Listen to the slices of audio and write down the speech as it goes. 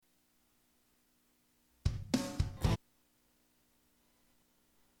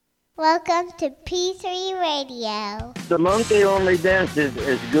Welcome to P3 Radio. The monkey only dances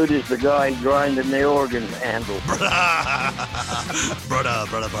as good as the guy grinding the organ handle. Brother.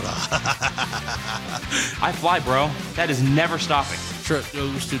 I fly, bro. That is never stopping. Truck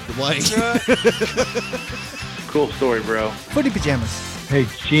goes to Dwayne. Cool story, bro. Footy pajamas. Hey,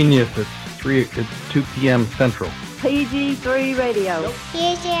 it's genius. It's 2 p.m. Central. PG3 Radio.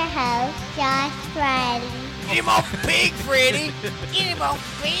 Here's your host, Josh Friday. Get him off pig, Freddy. Get him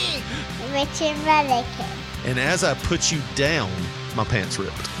off me. Richard Mullican. And as I put you down, my pants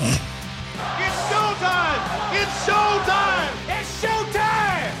ripped. It's showtime! It's showtime! It's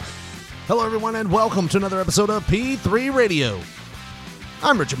showtime! Hello, everyone, and welcome to another episode of P3 Radio.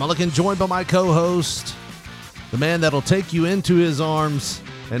 I'm Richard Mullican, joined by my co-host, the man that'll take you into his arms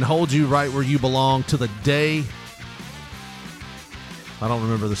and hold you right where you belong to the day. I don't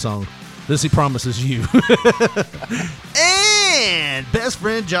remember the song. This he promises you. And best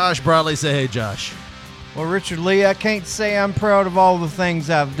friend Josh Bradley. Say hey, Josh. Well, Richard Lee, I can't say I'm proud of all the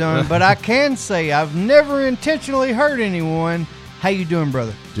things I've done, but I can say I've never intentionally hurt anyone. How you doing,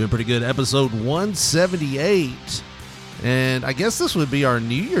 brother? Doing pretty good. Episode 178. And I guess this would be our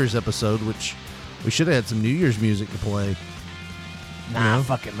New Year's episode, which we should have had some New Year's music to play. Nah,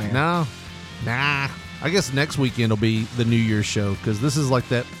 fuck it, man. Nah. I guess next weekend will be the New Year's show, because this is like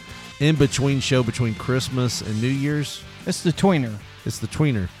that in-between show between Christmas and New Year's. It's the tweener. It's the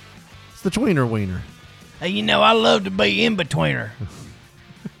tweener. It's the tweener wiener. Hey, you know, I love to be in-betweener.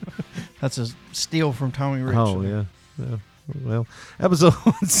 That's a steal from Tommy Rich. Oh, yeah. Well, episode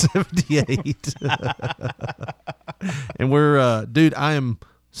 178. And we're, dude, I am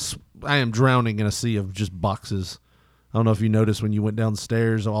drowning in a sea of just boxes. I don't know if you noticed when you went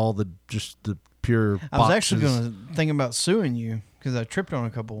downstairs, all the pure boxes. I was actually going to think about suing you because I tripped on a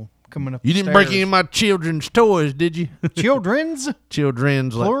couple coming up. You didn't break any of my children's toys, did you? Children's?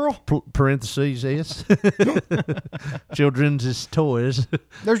 Children's, plural? Like parentheses, yes. Children's is toys.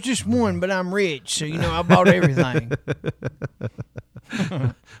 There's just one, but I'm rich, so, you know, I bought everything.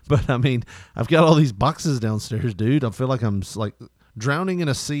 But, I mean, I've got all these boxes downstairs, dude. I feel like I'm, like, drowning in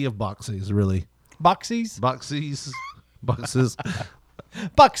a sea of boxes, really. Boxies? Boxes. Boxies.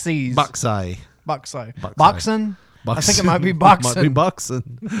 Boxai. Boxing. Boxing. I think it might be boxing. Might be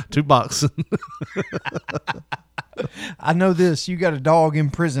boxing. Two boxing. I know this. You got a dog in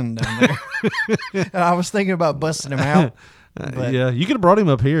prison down there. And I was thinking about busting him out. Yeah, you could have brought him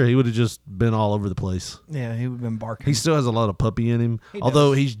up here. He would have just been all over the place. Yeah, he would have been barking. He still has a lot of puppy in him.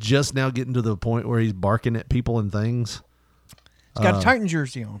 Although he's just now getting to the point where he's barking at people and things. He's got a Titans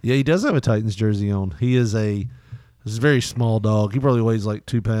jersey on. Yeah, he does have a Titans jersey on. He is a very small dog. He probably weighs like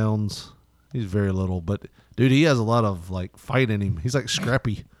 2 pounds. He's very little, but dude, he has a lot of like fight in him. He's like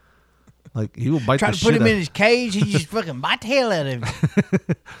scrappy. Like he will bite the shit out. Try to put him in his cage, he just fucking bite the hell out of him.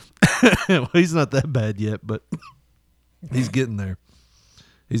 Well, he's not that bad yet, but he's getting there.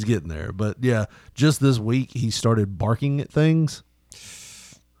 He's getting there. But yeah, just this week he started barking at things.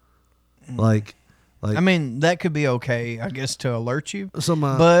 Like I mean, that could be okay, I guess, to alert you.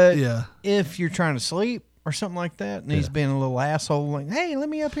 But yeah, if you're trying to sleep or something like that, and he's being a little asshole, like, hey, let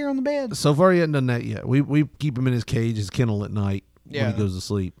me up here on the bed. So far, he hasn't done that yet. We keep him in his cage, his kennel at night when he goes to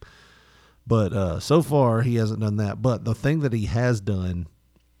sleep. But so far, he hasn't done that. But the thing that he has done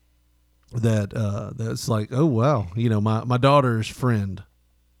that's like, oh, wow. You know, my daughter's friend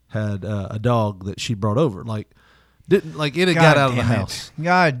had a dog that she brought over. Like, it had got out of the house.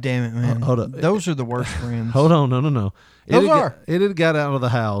 God damn it, man. Hold up. Those are the worst friends. Hold on. No. It had got out of the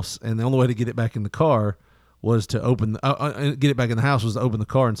house, and the only way to get it back in the car was to get it back in the house was to open the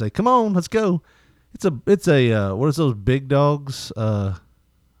car and say, "Come on, let's go." It's a what is those big dogs? It's a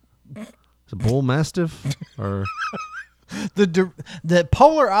bull mastiff or the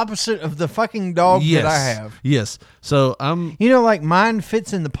polar opposite of the fucking dog that I have. Yes. So like mine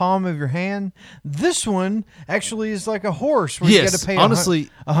fits in the palm of your hand. This one actually is like a horse where you got to pay honestly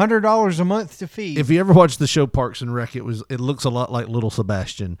 $100 a month to feed. If you ever watched the show Parks and Rec, it looks a lot like Little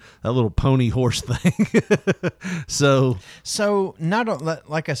Sebastian, that little pony horse thing. So not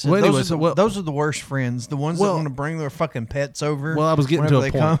like I said, well, those are the worst friends. The ones that want to bring their fucking pets over. Well, I was getting to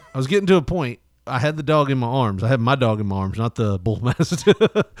a point. I was getting to a point. I had the dog in my arms. I had my dog in my arms, not the bull mastiff.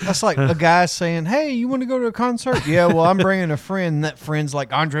 That's like a guy saying, "Hey, you want to go to a concert?" Yeah, well, I'm bringing a friend. And that friend's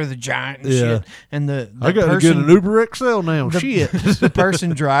like Andre the Giant and shit. And I got to get an Uber XL now. Shit. The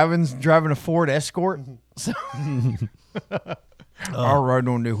person driving a Ford Escort. So, I'll ride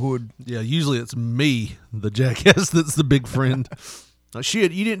on the hood. Yeah, usually it's me, the jackass, that's the big friend. Oh,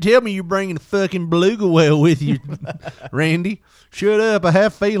 shit, you didn't tell me you're bringing a fucking beluga whale with you, Randy. Shut up, I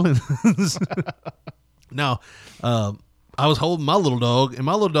have feelings. No, I I was holding my little dog, and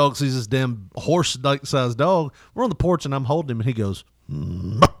my little dog sees this damn horse-sized dog. We're on the porch, and I'm holding him, and he goes,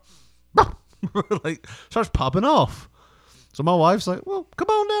 like, starts popping off. So my wife's like, well, come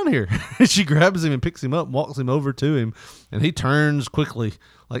on down here. And she grabs him and picks him up and walks him over to him. And he turns quickly,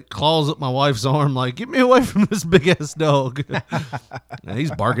 like claws up my wife's arm, like, get me away from this big-ass dog. And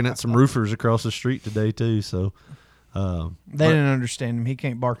he's barking at some roofers across the street today, too. So they didn't understand him. He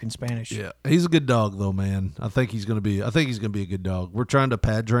can't bark in Spanish. Yeah, he's a good dog, though, man. I think he's gonna be a good dog. We're trying to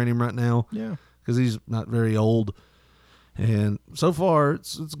pad train him right now. Yeah, because he's not very old. And so far,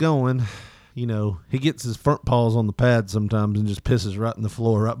 it's going. You know, he gets his front paws on the pad sometimes and just pisses right in the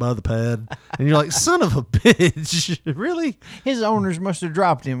floor, right by the pad. And you're like, son of a bitch. Really? His owners must have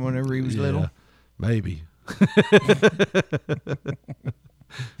dropped him whenever he was little. Maybe.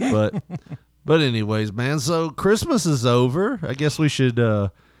 But anyways, man, so Christmas is over. I guess we should play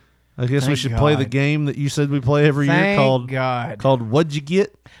the game that you said we play every year called What'd You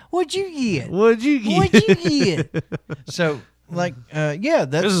Get? What'd you get? What'd you get? What'd you get? So, like, yeah,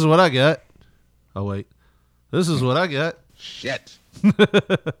 that's... This is what I got. Oh, wait. This is what I got. Shit.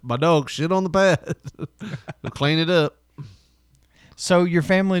 My dog shit on the pad. We'll clean it up. So your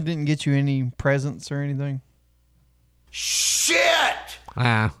family didn't get you any presents or anything? Shit!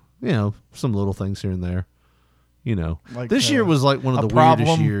 You know, some little things here and there. You know, like, this year was like one of the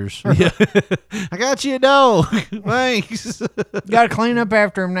problem. weirdest years. Yeah. I got you a dog. Thanks. Got to clean up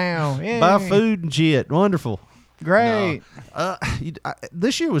after him now. Yay. Buy food and shit. Wonderful. Great. No.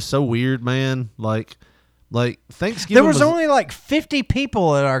 This year was so weird, man. Like Thanksgiving. There was only like 50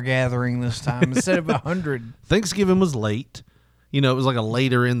 people at our gathering this time instead of 100. Thanksgiving was late. You know, it was like a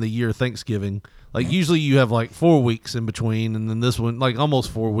later in the year Thanksgiving. Like usually you have like 4 weeks in between, and then this one like almost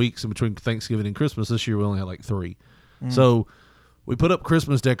 4 weeks in between Thanksgiving and Christmas. This year we only had like 3. So we put up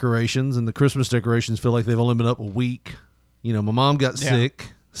Christmas decorations, and the Christmas decorations feel like they've only been up a week. You know, my mom got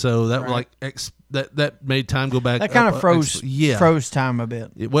sick, so that that made time go back. That kind of froze time a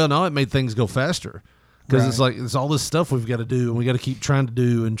bit. No, it made things go faster. Because it's like it's all this stuff we've got to do, and we got to keep trying to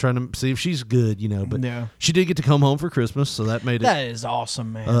do and trying to see if she's good, you know. But she did get to come home for Christmas, so that made it. That is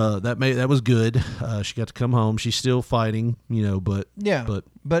awesome, man. That was good. She got to come home. She's still fighting, you know, but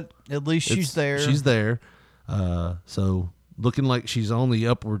but at least she's there. She's there. So looking like she's on the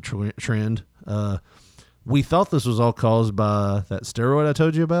upward trend. We thought this was all caused by that steroid I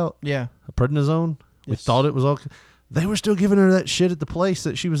told you about. Yeah, prednisone. Yes. We thought it was all. They were still giving her that shit at the place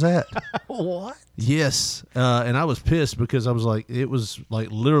that she was at. What? Yes. And I was pissed because I was like, it was like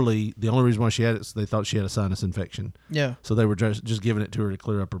literally the only reason why she had it is they thought she had a sinus infection. Yeah. So they were just giving it to her to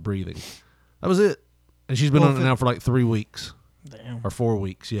clear up her breathing. That was it. And she's been on it now for like 3 weeks. Damn. Or 4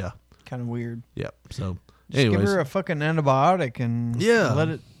 weeks, yeah. Kind of weird. Yep. So, just give her a fucking antibiotic and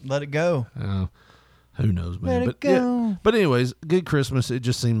let it go. Who knows, man? Let it go. Yeah. But anyways, good Christmas. It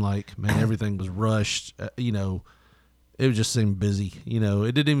just seemed like, man, everything was rushed. You know, it just seemed busy. You know,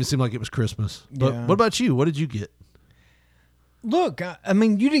 it didn't even seem like it was Christmas. But what about you? What did you get? Look, I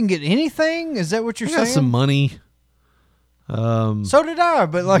mean, you didn't get anything? Is that what you're saying? I got some money. So did I,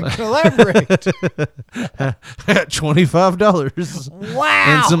 but like, elaborate. I got $25. Wow.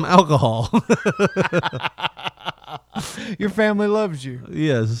 And some alcohol. Your family loves you.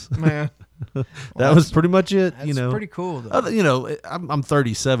 Yes. Man. That was pretty much it. That's you know, pretty cool, though. You know, I'm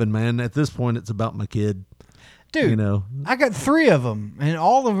 37, man. At this point, it's about my kid. Dude, you know, I got 3 of them, and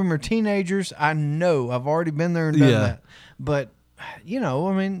all of them are teenagers. I know. I've already been there and done that. But, you know,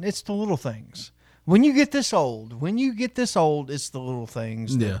 I mean, it's the little things. When you get this old, it's the little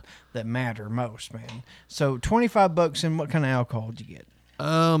things that matter most, man. So $25, and what kind of alcohol did you get?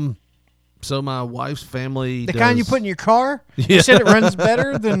 So my wife's family kind you put in your car? Yeah. You said it runs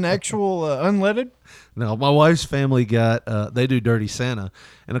better than actual unleaded? No, my wife's family got, they do Dirty Santa.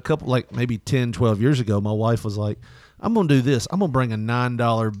 And a couple, like maybe 10, 12 years ago, my wife was like, I'm going to do this. I'm going to bring a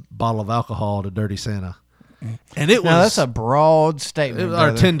 $9 bottle of alcohol to Dirty Santa. And it was. Now, that's a broad statement. Or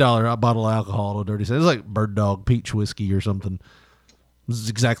a $10 bottle of alcohol to Dirty Santa. It was like Bird Dog Peach Whiskey or something. This is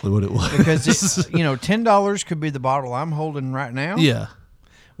exactly what it was. Because, $10 could be the bottle I'm holding right now. Yeah.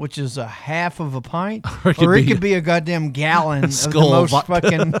 Which is a half of a pint, or it could be a goddamn gallon of the most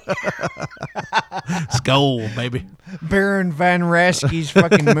fucking Skull, baby. Baron Van Raskey's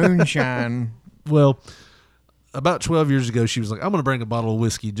fucking moonshine. Well, about 12 years ago, she was like, I'm going to bring a bottle of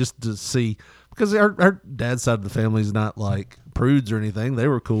whiskey just to see, because our dad's side of the family is not like prudes or anything. They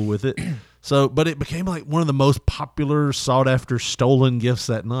were cool with it. So, but it became like one of the most popular, sought after, stolen gifts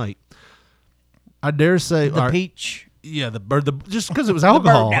that night. I dare say the peach Yeah, just because it was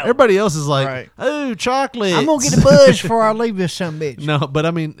alcohol. Everybody else is like, Right. oh, chocolate. I'm gonna get a buzz before I leave this bitch. No, but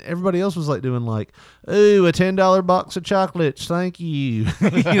I mean, everybody else was like doing like, ooh, a $10 box of chocolates, thank you.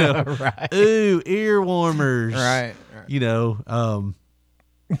 You know, Right. ooh, ear warmers. Right. You know,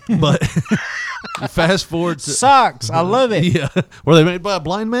 but fast forward to Socks. I love it. Yeah, were they made by a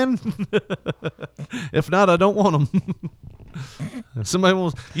blind man? If not, I don't want them. Somebody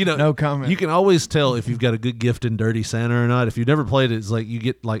wants, you know. No comment. You can always tell if you've got a good gift in Dirty Santa or not. If you've never played it, it's like you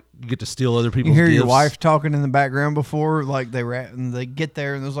get to steal other people's You hear gifts. your wife talking in the background before, like and they get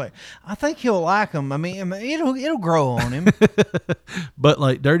there and it's like, I think he'll like them. I mean, it'll grow on him. But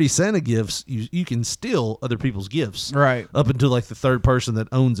like Dirty Santa gifts, you can steal other people's gifts, Right. Up until like the third person that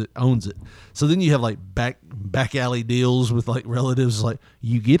owns it. So then you have like back alley deals with like relatives. Like,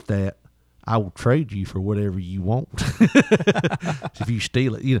 you get that, I will trade you for whatever you want. If you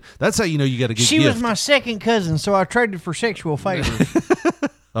steal it, you know, that's how you know you got a good She gift. was my second cousin, so I traded for sexual favors.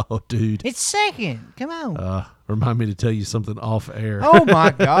 Oh, dude. It's second. Come on. Remind me to tell you something off air. Oh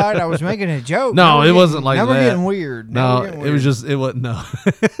my God! I was making a joke. No, Now we're it wasn't like now that. We're getting weird. Now No, we're getting it was just, it wasn't, no.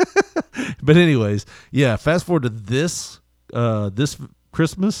 But anyways, yeah, fast forward to this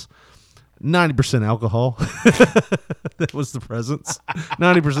Christmas, 90% alcohol. That was the presents.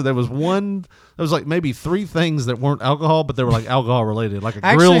 90%. There was like maybe 3 things that weren't alcohol, but they were like alcohol related, like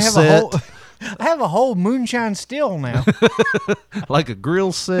a grill set. I have a whole moonshine still now. Like a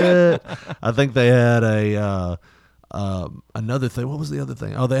grill set. I think they had another thing. What was the other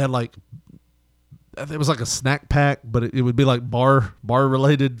thing? Oh, they had like, it was like a snack pack, but it would be like bar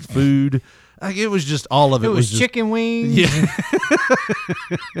related food. Like, it was just all of it. It was just chicken wings. Yeah.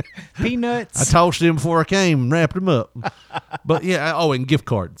 Peanuts. I tossed them before I came and wrapped them up. But yeah, and gift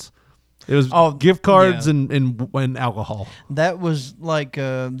cards. It was gift cards and alcohol. That was like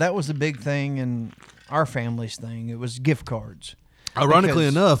that was a big thing in our family's thing. It was gift cards. Ironically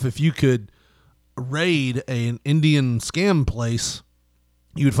enough, if you could raid an Indian scam place,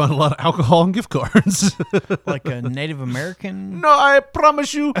 you would find a lot of alcohol and gift cards. Like a Native American. No, I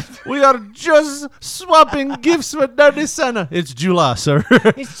promise you, we are just swapping gifts with Dirty Santa. It's July, sir.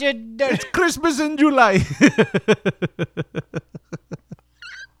 It's Christmas in July.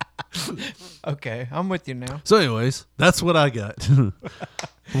 Okay, I'm with you now. So anyways, that's what I got.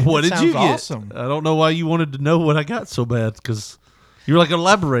 What did That you sounds get? awesome. I don't know why you wanted to know what I got so bad, because you were like,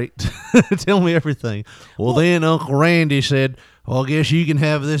 elaborate. Tell me everything. Well, then Uncle Randy said, well, I guess you can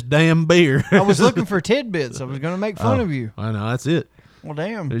have this damn beer. I was looking for tidbits. I was going to make fun of you. I know, that's it. Well,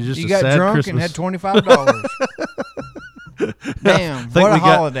 damn. It was just You a got sad drunk and Christmas. had $25. Damn, what a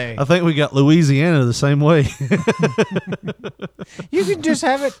holiday. I think we got Louisiana the same way. You can just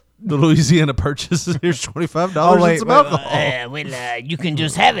have it. The Louisiana purchase, here's $25 Oh, wait, and some wait, alcohol. you can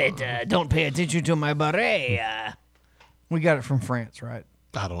just have it. Don't pay attention to my beret. We got it from France, right?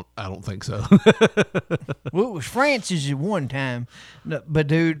 I don't think so. Well, it was France's at one time. No, but,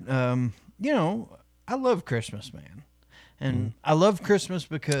 dude, you know, I love Christmas, man. And I love Christmas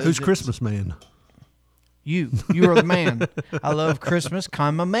because... Who's Christmas man? You are the man. I love Christmas,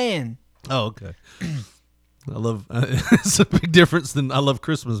 man. Oh, okay. I love it's a big difference than I love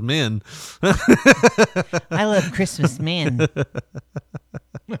Christmas men. I love Christmas, man.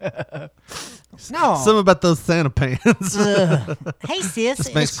 No. Something about those Santa pants. Hey, sis, This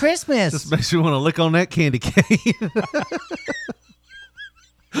it's makes- Christmas. Just makes you want to lick on that candy cane.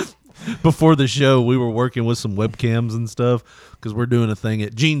 Before the show, we were working with some webcams and stuff because we're doing a thing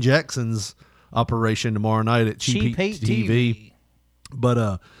at Gene Jackson's operation tomorrow night at Cheap Heat TV.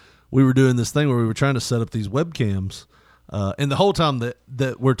 But we were doing this thing where we were trying to set up these webcams. And the whole time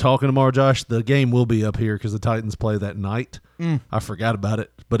that we're talking tomorrow, Josh, the game will be up here because the Titans play that night. I forgot about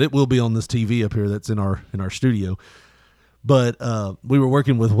it, but it will be on this TV up here that's in our studio. But we were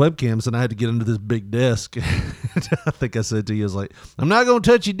working with webcams, and I had to get under this big desk. I think I said to you, I was like, I'm not going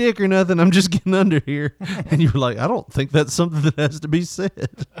to touch your dick or nothing. I'm just getting under here. And you were like, I don't think that's something that has to be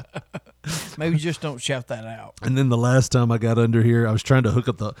said. Maybe just don't shout that out. And then the last time I got under here, I was trying to hook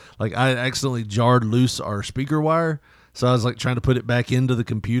up I accidentally jarred loose our speaker wire. So I was like trying to put it back into the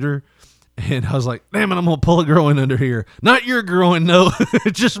computer. And I was like, damn it, I'm going to pull a groin under here. Not your groin, no,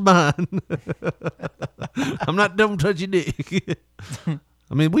 just mine. I'm not, don't touch your dick.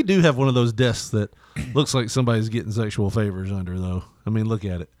 I mean, we do have one of those desks that looks like somebody's getting sexual favors under, though. I mean, look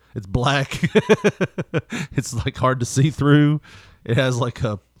at it. It's black. It's like hard to see through. It has like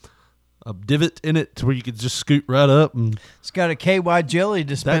a divot in it to where you could just scoot right up. And It's got a KY jelly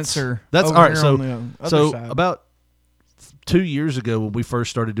dispenser. That's over all right. here So, on the other side. about 2 years ago when we first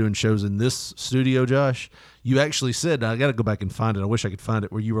started doing shows in this studio, Josh, you actually said, I got to go back and find it. I wish I could find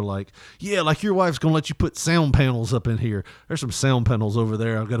it, where you were like, yeah, like your wife's going to let you put sound panels up in here. There's some sound panels over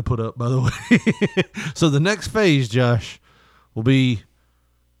there I've got to put up, by the way. So the next phase, Josh, will be,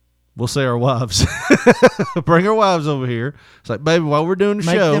 we'll say our wives. Bring our wives over here. It's like, baby, while we're doing the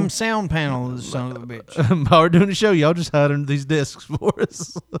Make show. them sound panels, son of a bitch. While we're doing the show, y'all just hide under these desks for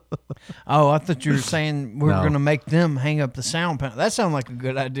us. Oh, I thought you were saying we were No. going to make them hang up the sound panel. That sounded like a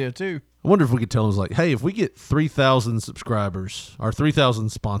good idea, too. I wonder if we could tell them, like, hey, if we get 3,000 subscribers or 3,000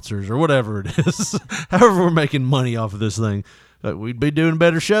 sponsors or whatever it is, however we're making money off of this thing, we'd be doing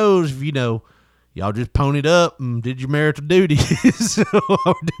better shows if, y'all just ponied up and did your marital duties while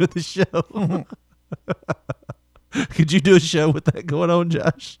we're doing the show. Could you do a show with that going on,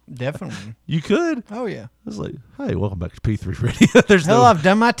 Josh? Definitely. You could. Oh, yeah. I was like, hey, welcome back to P3 Radio. There's Hell, no... I've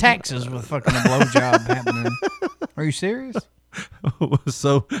done my taxes with fucking a blowjob happening. Are you serious?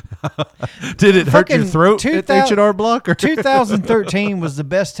 So, did it hurt your Fucking throat at H&R Block? Or 2013 was the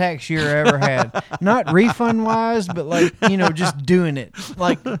best tax year I ever had. Not refund wise, but like, just doing it.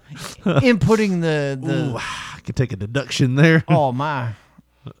 Like inputting the Ooh, I could take a deduction there. oh my.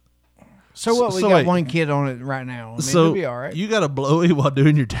 So what? We So got wait. one kid on it right now. I mean, So it'll be all right. you got a blowy while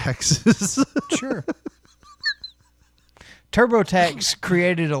doing your taxes. Sure. TurboTax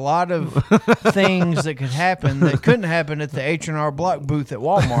created a lot of things that could happen that couldn't happen at the H&R Block booth at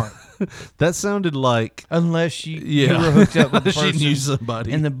Walmart That sounded like unless you Yeah. were hooked up with the She knew person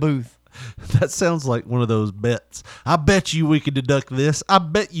somebody. in the booth. that sounds like one of those bets. I bet you we could deduct this. I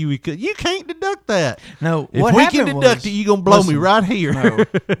bet you we could. You can't deduct that. No, If what we happened can deduct was- it, you gonna blow me listen, right here. No.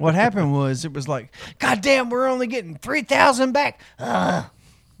 What happened was it was like, God damn, we're only getting 3,000 back. I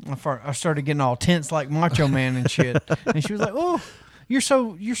started getting all tense like Macho Man and shit. And she was like, "Oh, you're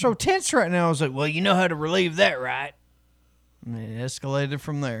so tense right now." I was like, "Well, you know how to relieve that, right?" And it escalated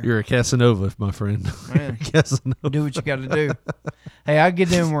from there. You're a Casanova, my friend. Man. Casanova. Do what you got to do. Hey, I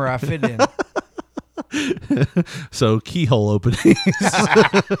get in where I fit in. So keyhole openings.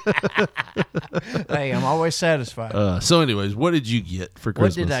 Hey, I'm always satisfied. So, anyways, what did you get for What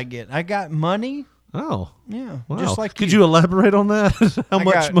Christmas? did I get? I got money. Oh, Yeah, wow. just like Could you elaborate on that? How I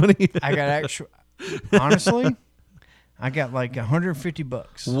much got- money? I got actual. Honestly, I got like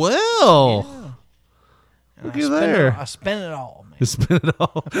 $150. Well, And look I at spent there. I spent it all, man. you spent it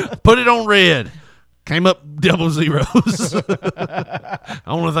all. Put it on red. Came up double zeros.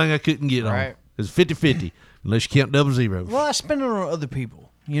 Only thing I couldn't get on Right. is 50-50, unless you count double zeros. Well, I spent it on other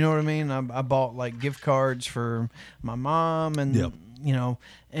people. You know what I mean? I bought like gift cards for my mom, and Yep.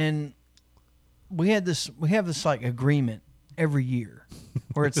 and we have this like agreement every year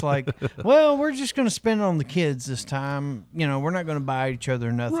where it's like, well, we're just going to spend it on the kids this time. We're not going to buy each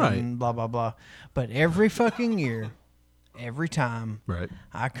other nothing, Right. blah blah blah. But every fucking year, every time, Right.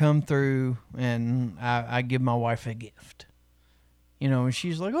 I come through and I give my wife a gift. And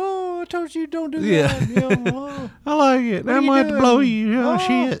she's like, "Oh, I told you don't do Yeah. that." Oh, I like it. What are I'm you going to doing? blow you. Oh, Oh,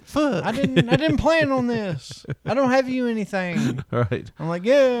 shit. Fuck. I didn't plan on this. I don't have you anything. All right. I'm like,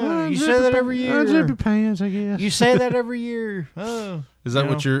 yeah, you say that every year. Zip your pants, I guess. You say that every year. Oh, Is that you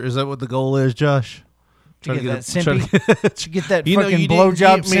what know, is that what the goal is, Josh? to get that try simpy? To get that you know, fucking you didn't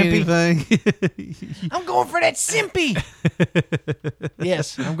blowjob get me simpy? anything. I'm going for that simpy.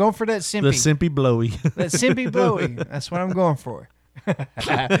 Yes, I'm going for that simpy. The simpy blowy. That simpy blowy. That's what I'm going for.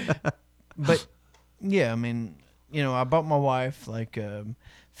 But yeah, I mean, I bought my wife like a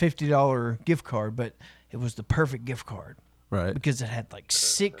 $50 gift card, but it was the perfect gift card Right. because it had like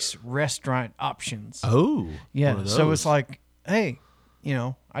 6 restaurant options. Oh. Yeah, one of so those. it's like, hey,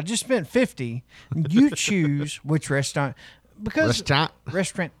 I just spent $50. You choose which restaurant because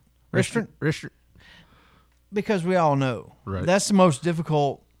Restaurant. restaurant because we all know Right. that's the most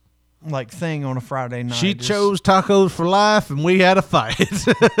difficult thing on a Friday night. She is- chose tacos for life, and we had a fight.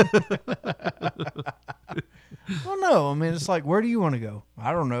 Well, no, I mean it's like, where do you want to go?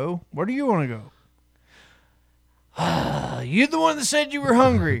 I don't know. Where do you want to go? You're the one that said you were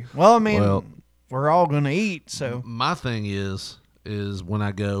hungry. Well, I mean, Well- we're all gonna eat, so My thing is when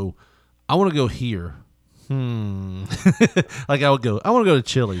I go, I want to go here. Like I would go, I want to go to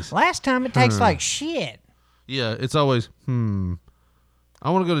Chili's. last time it tastes like shit. Yeah, it's always I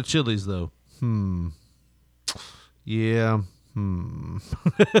want to go to Chili's though. Yeah.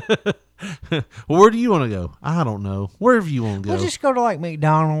 Well, where do you want to go? I don't know. Wherever you want to go. We'll just go to like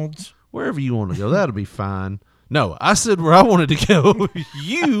McDonald's. Wherever you want to go. That'll be fine. No, I said where I wanted to go.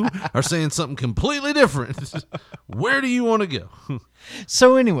 You are saying something completely different. Where do you want to go?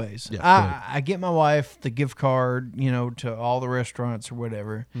 So, anyways, Yeah, go ahead. I get my wife the gift card, to all the restaurants or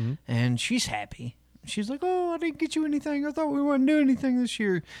whatever, Mm-hmm. and she's happy. she's like, "Oh, I didn't get you anything. I thought we wouldn't do anything this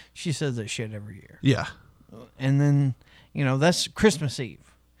year." She says that shit every year. Yeah. And then, that's Christmas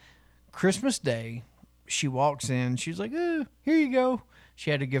Eve. Christmas Day, she walks in. She's like, "Oh, here you go." She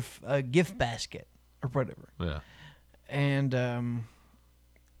had a gift basket or whatever. Yeah. And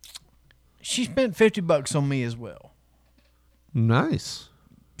she spent $50 on me as well. Nice.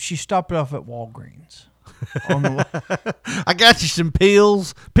 She stopped off at Walgreens. On the I got you some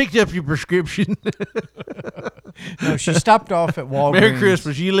pills. Picked up your prescription. No, she stopped off at Walgreens. Merry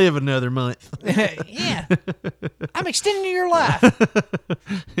Christmas. You live another month. Yeah. I'm extending your life.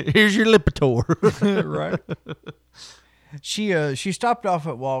 Here's your Lipitor. Right. She stopped off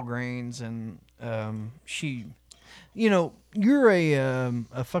at Walgreens and she, you're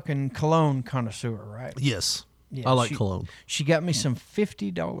a fucking cologne connoisseur, right? Yes. Yeah, I like cologne. She got me some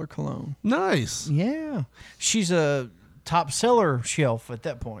 $50 cologne. Nice. Yeah. She's a top seller shelf at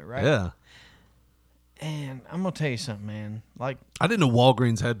that point, right? Yeah. And I'm going to tell you something, man. Like, I didn't know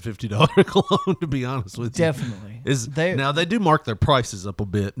Walgreens had $50 cologne, to be honest with you. Definitely. Now, they do mark their prices up a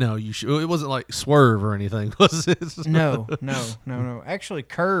bit. No, it wasn't like Swerve or anything, was it? No. Actually,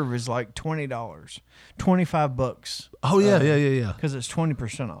 Curve is like $20. $25. Oh, yeah. Because it's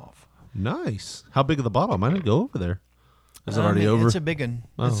 20% off. Nice. How big of the bottle? I might need to go over there. Is it already over? It's a big one.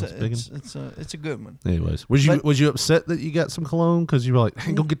 Oh, it's a a good one. Anyways, was you upset that you got some cologne because you were like,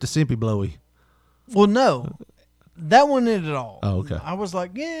 hey, go get the Simpy Blowy? Well, no, that wasn't it at all. Oh, okay. I was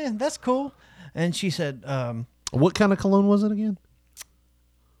like, yeah, that's cool. And she said, what kind of cologne was it again?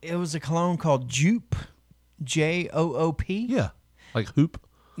 it was a cologne called Joop, Joop. Yeah, like hoop.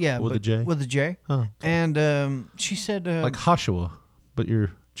 Yeah, with a J. With a J. Oh. And she said, like Joshua, but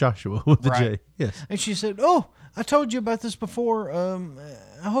you're Joshua with the right. J. Yes. And she said, "Oh, I told you about this before.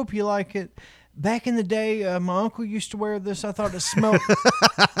 I hope you like it. Back in the day, my uncle used to wear this. I thought it smelled.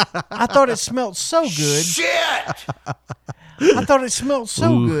 I thought it smelled so good. Shit! I thought it smelled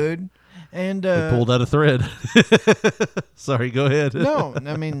so good." And they pulled out a thread. Sorry, go ahead. No,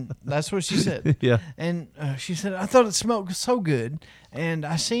 I mean, that's what she said. Yeah. And she said, "I thought it smelled so good, and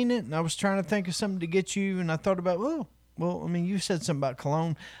I seen it, and I was trying to think of something to get you, and I thought about, well, I mean, you said something about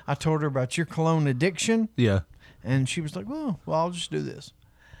cologne. I told her about your cologne addiction." Yeah. And she was like, well, I'll just do this.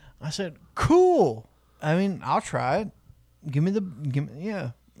 I said, cool. I mean, I'll try it.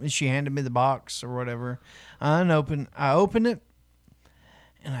 Yeah. And she handed me the box or whatever. I open it,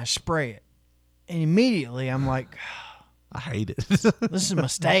 and I spray it. And immediately I'm like, I hate it. this is a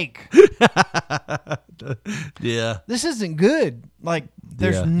mistake. Yeah. This isn't good. Like,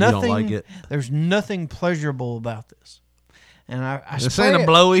 there's You nothing. don't like it. There's nothing pleasurable about this. And I This spray ain't it. a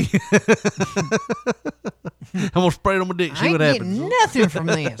blowy. I'm gonna spray it on my dick. See I what ain't happens. getting nothing from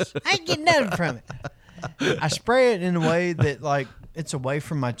this. I ain't getting nothing from it. I spray it in a way that, like, it's away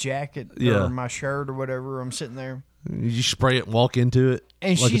from my jacket Yeah. or my shirt or whatever. I'm sitting there. You spray it and walk into it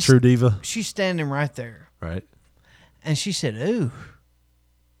And like a she's- true diva. She's standing right there. Right. And she said, ooh.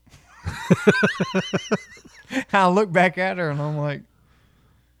 I look back at her and I'm like,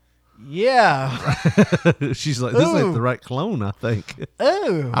 yeah. She's like, this ain't Ooh. the right clone, I think.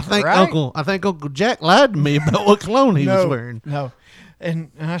 Ooh. I think right? Uncle Jack lied to me about what clone he was wearing. No.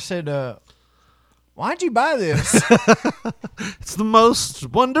 And I said, why'd you buy this? It's the most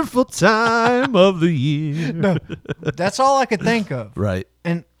wonderful time of the year. No. That's all I could think of. Right.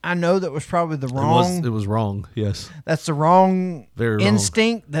 And I know that was probably the wrong. It was wrong. Yes. That's the wrong Very wrong.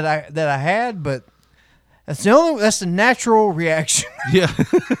 instinct that I had, but that's the natural reaction. Yeah.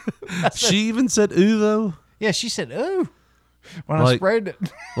 She even said ooh though. Yeah, she said ooh when I Like- sprayed it.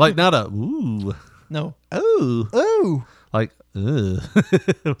 Like not a ooh. No. Ooh. Ooh. Like ugh.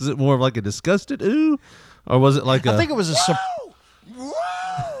 Was it more of like a disgusted ooh? Or was it like I think it was a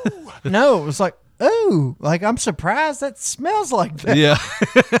No, it was like ooh, like I'm surprised that smells like that. Yeah.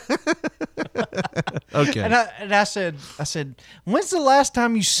 Okay. And I said, when's the last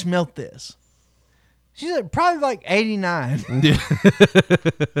time you smelt this? She said, probably like 89. Yeah.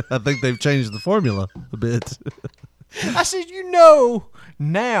 I think they've changed the formula a bit. I said,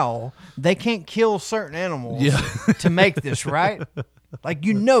 now they can't kill certain animals Yeah. to make this, right? Like,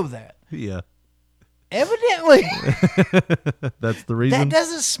 that. Yeah. Evidently, That's the reason. that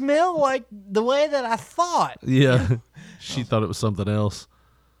doesn't smell like the way that I thought. Yeah. She thought it was something else.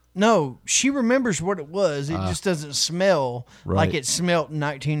 No, she remembers what it was. It just doesn't smell like Right. it smelt in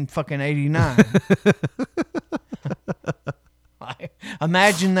 1989.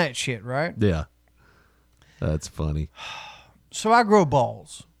 Imagine that shit, right? Yeah. That's funny. So I grow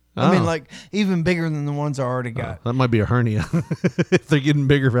balls. I mean, like, even bigger than the ones I already got. That might be a hernia if they're getting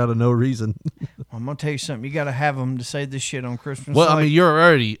bigger out of no reason. I'm going to tell you something. You got to have them to say this shit on Christmas. Well, I mean, you're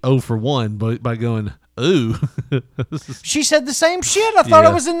already 0 for 1 by going, ooh. She said the same shit. I thought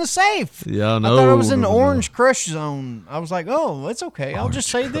it was in the safe. Yeah, no. I thought it was in the Orange Crush zone. I was like, oh, it's okay. I'll just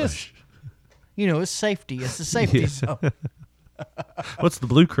say this. You know, it's safety. It's the safety zone. What's the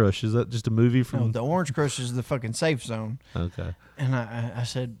Blue Crush? Is that just a movie from? No, the Orange Crush is the fucking safe zone. Okay. And I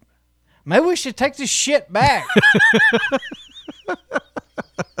said, maybe we should take this shit back.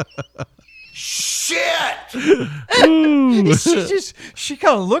 Shit! she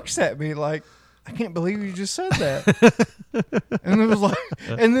kind of looks at me like, I can't believe you just said that. And it was like,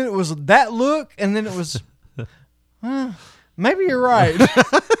 and then it was that look, and then it was, maybe you're right.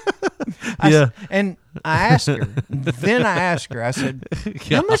 And I asked her. Then I asked her. I said,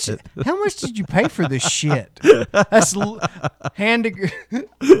 "How much did you pay for this shit?" That's handy.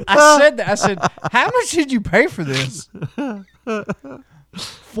 I said that. I said, "How much did you pay for this?"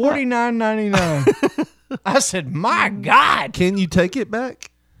 $49.99. I said, "My God, can you take it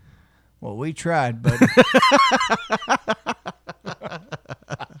back?" Well, we tried, buddy.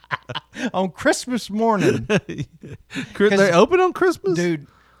 On Christmas morning. They open on Christmas? Dude,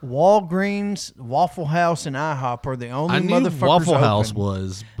 Walgreens, Waffle House, and IHOP are the only motherfuckers Waffle open. House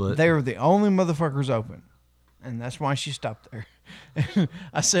was, but they were the only motherfuckers open. And that's why she stopped there.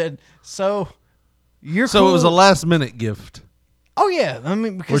 I said, so you're So cool. it was a last minute gift. Oh, yeah. I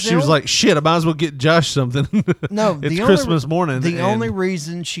mean, because where she was like, shit, I might as well get Josh something. No, it's Christmas morning. The only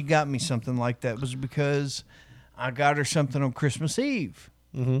reason she got me something like that was because I got her something on Christmas Eve.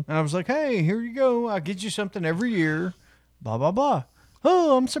 And I was like, hey, here you go. I get you something every year. Blah, blah, blah.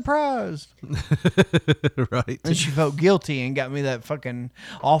 Oh, I'm surprised. Right. And she felt guilty and got me that fucking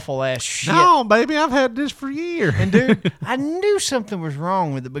awful ass shit. No, baby, I've had this for years. And dude, I knew something was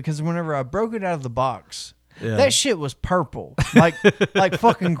wrong with it because whenever I broke it out of the box, that shit was purple. Like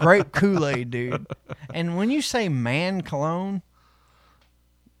fucking grape Kool-Aid, dude. And when you say man cologne,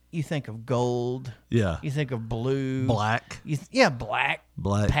 you think of gold. Yeah. You think of blue. Black. Black.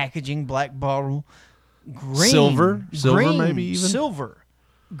 Black. Packaging, black bottle. Green. Silver green, maybe even. Silver.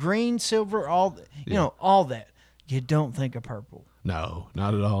 Green, silver, all, you know, all that. You don't think of purple. No,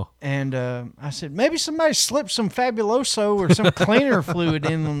 not at all. And I said, maybe somebody slipped some Fabuloso or some cleaner fluid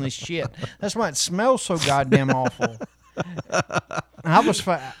in on this shit. That's why it smells so goddamn awful. I was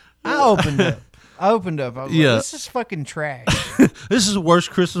I opened up. I was like, this is fucking trash. This is the worst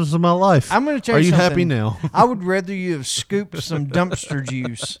Christmas of my life. I'm going to tell you something. Are you happy now? I would rather you have scooped some dumpster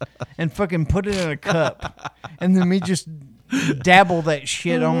juice and fucking put it in a cup and then me just dabble that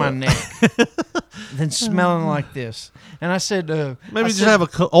shit on my neck than smelling like this. And I said, maybe just have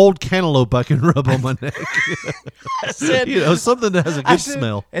an old cantaloupe I can rub on my neck. I said, something that has a good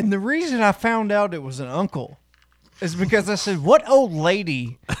smell. And the reason I found out it was an uncle is because I said, what old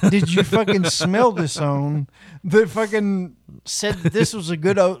lady did you fucking smell this on that fucking said that this was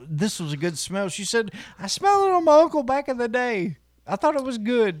a good smell? She said, I smelled it on my uncle back in the day. I thought it was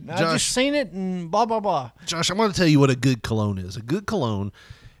good. I just seen it and blah, blah, blah. Josh, I'm going to tell you what a good cologne is. A good cologne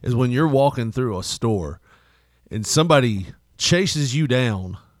is when you're walking through a store and somebody chases you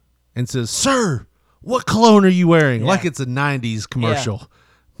down and says, sir, what cologne are you wearing? Like it's a 90s commercial. Yeah.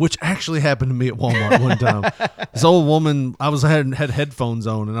 Which actually happened to me at Walmart one time. This old woman, I had headphones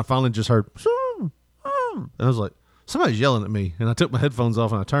on, and I finally just heard, and I was like, somebody's yelling at me. And I took my headphones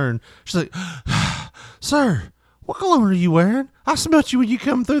off, and I turned. She's like, sir, what cologne are you wearing? I smelled you when you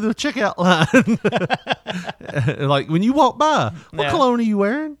come through the checkout line. Like, when you walk by, what cologne are you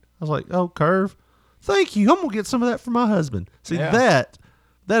wearing? I was like, oh, Curve. Thank you. I'm going to get some of that for my husband. See, that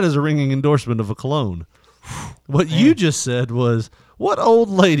is a ringing endorsement of a cologne. What you just said was, what old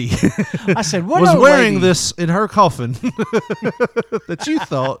lady I said, what was old wearing lady? this in her coffin that you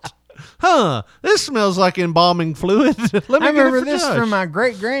thought, this smells like embalming fluid. Let me I remember get it for this Josh. from my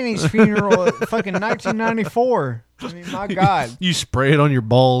great-granny's funeral at fucking 1994. I mean, my God. You spray it on your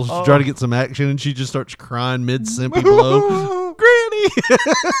balls to try to get some action, and she just starts crying mid-simpy blow. Granny!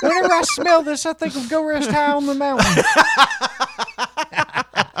 Whenever I smell this, I think of Go Rest High on the Mountain.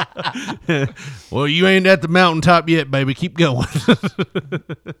 Well, you ain't at the mountaintop yet, baby. Keep going.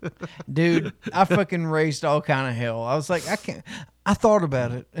 Dude, I fucking raised all kind of hell. I was like, I thought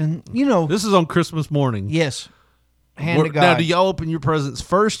about it. And, This is on Christmas morning. Yes. Hand to God. Now, do y'all open your presents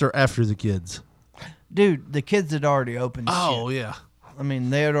first or after the kids? Dude, the kids had already opened Oh, shit. yeah. I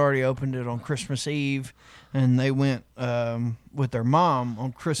mean, they had already opened it on Christmas Eve, and they went with their mom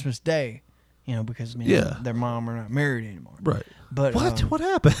on Christmas Day. Because their mom are not married anymore. Right. But What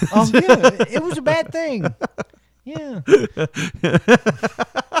happened? Oh yeah, it was a bad thing. Yeah.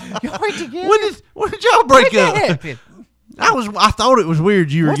 right together. When did y'all break When up? that happened? I thought it was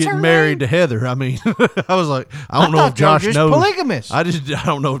weird you were What's her getting married name? to Heather. I mean, I was like, I don't know if thought y'all Josh just knows. polygamous. I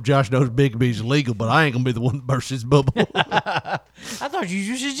don't know if Josh knows bigamy's legal, but I ain't gonna be the one that bursts his bubble. I thought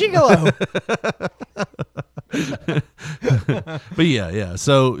you was just a gigolo. But yeah.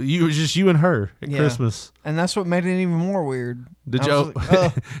 So it was just you and her at Yeah. Christmas. And that's what made it even more weird. Did I y'all? was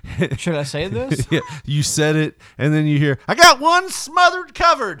like, should I say this? Yeah, you said it, and then you hear, "I got one smothered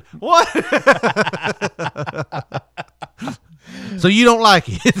covered." What? So you don't like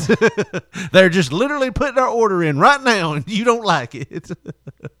it? They're just literally putting our order in right now, and you don't like it.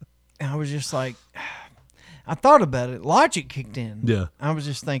 And I was just like, I thought about it. Logic kicked in. Yeah. I was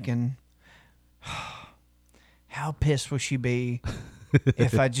just thinking, how pissed will she be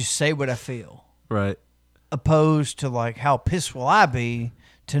if I just say what I feel? Right. Opposed to like, how pissed will I be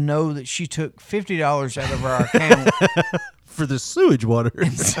to know that she took $50 out of our account For the sewage water.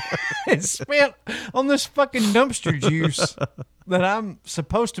 and spent on this fucking dumpster juice that I'm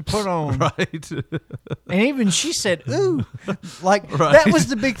supposed to put on. Right. And even she said, ooh. Like, Right. that was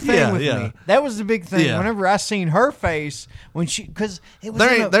the big thing Yeah, with yeah. me. That was the big thing. Yeah. Whenever I seen her face, when she, because it was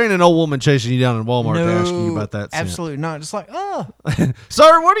There ain't an old woman chasing you down in Walmart to ask you about that. scent. Absolutely not. It's like, oh,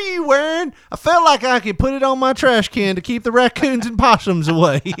 Sir, what are you wearing? I felt like I could put it on my trash can to keep the raccoons and possums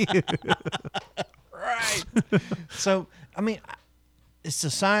away. right. So, I mean, it's the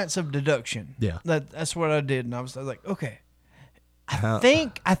science of deduction. Yeah. That's what I did. And I was like, okay. How-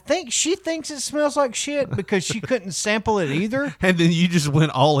 I think she thinks it smells like shit because she couldn't sample it either. And then you just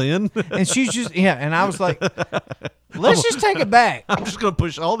went all in. And she's just, yeah. And I was like, let's just take it back. I'm just gonna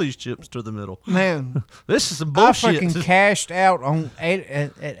push all these chips to the middle. Man, This is some I bullshit. fucking cashed out on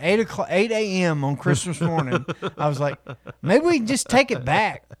 8 a.m. on Christmas morning. I was like, maybe we can just take it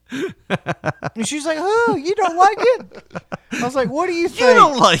back. And she's like, oh, you don't like it? I was like, what do you think? You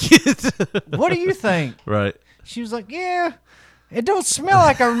don't like it. What do you think? Right. She was like, yeah, it don't smell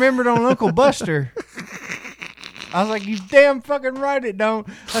like I remembered on Uncle Buster. I was like, you damn fucking right it don't.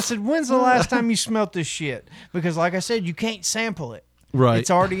 I said, when's the last time you smelt this shit? Because like I said, you can't sample it. Right.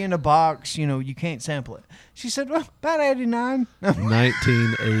 It's already in a box. You know, you can't sample it. She said, well, about 89.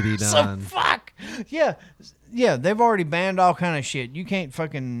 1989. So fuck. Yeah. Yeah, they've already banned all kind of shit. You can't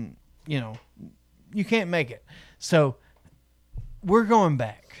fucking, you can't make it. So we're going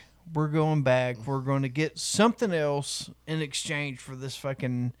back. We're going to get something else in exchange for this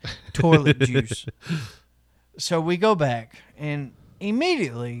fucking toilet juice. So we go back, and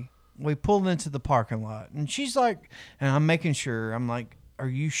immediately we pulled into the parking lot. And she's like, and I'm making sure, I'm like, are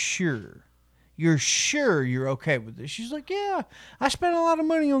you sure? You're sure you're okay with this? She's like, yeah, I spent a lot of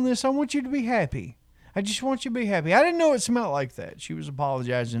money on this. I want you to be happy. I just want you to be happy. I didn't know it smelled like that. She was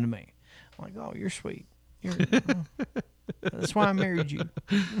apologizing to me. I'm like, oh, you're sweet. That's why I married you.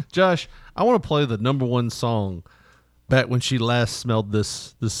 Josh, I want to play the number one song back when she last smelled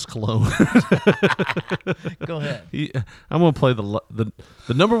this cologne. Go ahead. I'm going to play the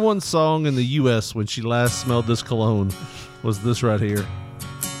number one song in the U.S. when she last smelled this cologne was this right here.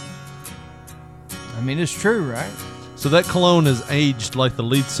 I mean, it's true, right? So that cologne has aged like the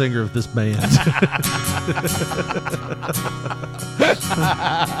lead singer of this band.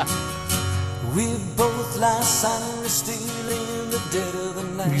 We both lie silently still in the dead of the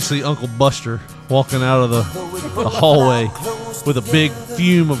night. You can see Uncle Buster walking out of the hallway with a big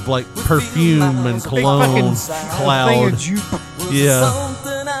fume of like perfume and cologne cloud. Yeah.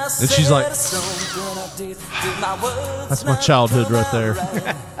 And she's like, that's my childhood right there.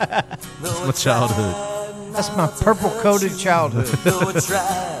 That's my childhood. That's my purple-coated childhood.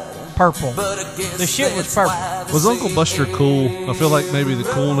 Purple. The shit was purple. Was Uncle Buster cool? I feel like maybe the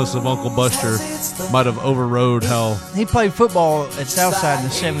coolness of Uncle Buster might have overrode how... He played football at Southside in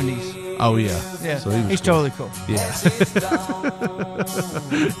the 70s. Oh, yeah. Yeah, So he's totally cool. Yeah.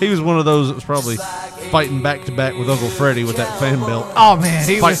 He was one of those that was probably fighting back-to-back with Uncle Freddie with that fan belt. Oh, man.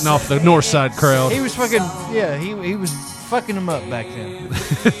 He fighting off the north side crowd. He was fucking... Yeah, he was fucking him up back then.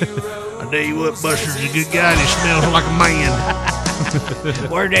 I tell you what, Buster's a good guy and he smells like a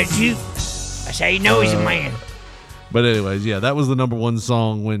man. Word that you. That's how you know he's a man. But anyways, yeah, that was the number one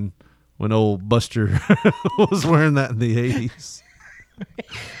song when old Buster was wearing that in the 80s.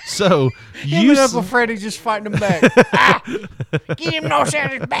 So Him and Uncle Freddie just fighting him back. Get him north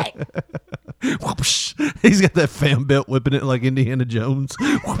side of his back. He's got that fan belt whipping it like Indiana Jones.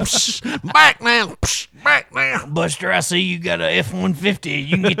 Back now. Back now. Buster, I see you got a F-150.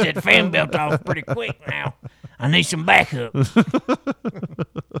 You can get that fan belt off pretty quick now. I need some backup.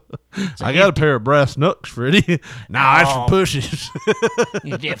 I got a pair of brass knucks, Freddie. Nah, that's for pushes.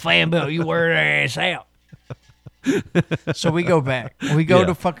 Get that fan belt. You wear their ass out. So we go back. We go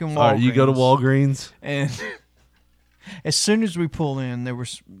to fucking Walgreens. All right, you go to Walgreens. And as soon as we pull in, there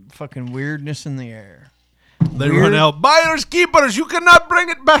was fucking weirdness in the air. They run out. Buyers, keepers, you cannot bring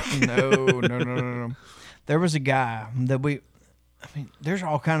it back. No. There was a guy that there's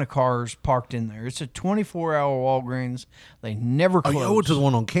all kind of cars parked in there. It's a 24-hour Walgreens. They never close. Oh, you went to the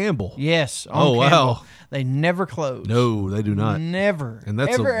one on Campbell. Yes. Oh, Campbell. wow. They never close. No, they do not. Never. And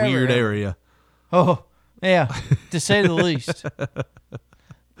that's ever, a weird ever. area. Oh, yeah, to say the least.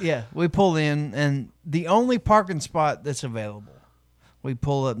 Yeah, we pull in, and the only parking spot that's available, we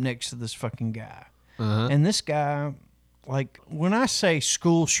pull up next to this fucking guy. Uh-huh. And this guy, like, when I say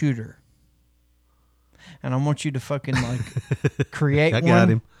school shooter, and I want you to fucking, like, create one. I got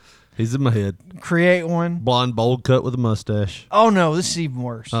him. He's in my head. Create one. Blonde, bold cut with a mustache. Oh, no, this is even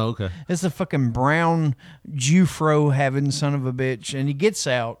worse. Oh, okay. It's a fucking brown Jewfro having son of a bitch, and he gets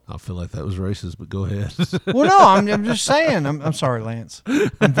out. I feel like that was racist, but go ahead. Well, no, I'm just saying. I'm sorry, Lance.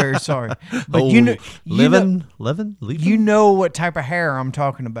 I'm very sorry. But Levin? You know what type of hair I'm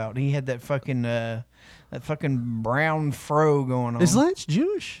talking about. He had that fucking brown fro going on. Is Lance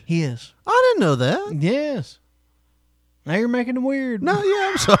Jewish? He is. I didn't know that. Yes. Now you're making it weird. No, yeah,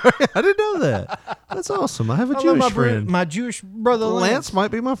 I'm sorry. I didn't know that. That's awesome. I have a Jewish friend. My Jewish brother Lance might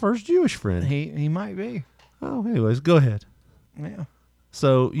be my first Jewish friend. He might be. Oh, anyways, go ahead. Yeah.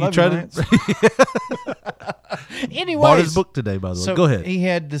 So you Love tried to. Anyways, bought his book today, by the way. So go ahead. He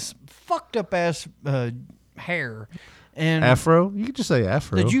had this fucked up ass hair and Afro. You could just say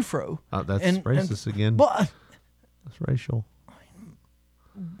Afro. The Jewfro. That's racist again. But that's racial.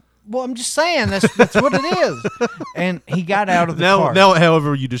 Well, I'm just saying that's what it is. And he got out of the car. Now,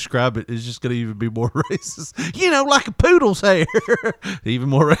 however you describe it, is just going to even be more racist. You know, like a poodle's hair. Even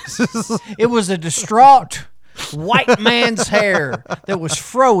more racist. It was a distraught white man's hair that was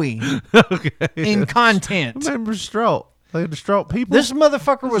froey in content. I remember distraught. They distraught people. This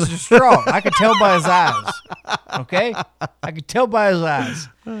motherfucker was distraught. I could tell by his eyes. Okay? I could tell by his eyes.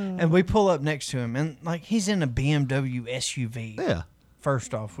 And we pull up next to him, and like he's in a BMW SUV. Yeah.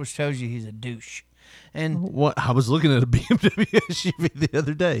 First off, which tells you he's a douche. And what I was looking at a BMW SUV the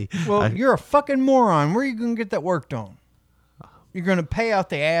other day. Well, you're a fucking moron. Where are you going to get that worked on? You're going to pay out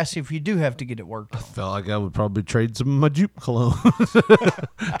the ass if you do have to get it worked on. I felt like I would probably trade some of my Jupe cologne.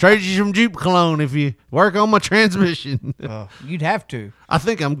 Trade you some Jupe cologne if you work on my transmission. You'd have to. I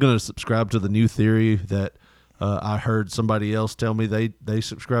think I'm going to subscribe to the new theory that I heard somebody else tell me they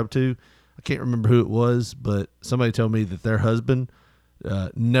subscribed to. I can't remember who it was, but somebody told me that their husband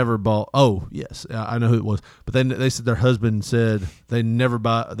never bought. Oh yes, I know who it was. But they said their husband said they never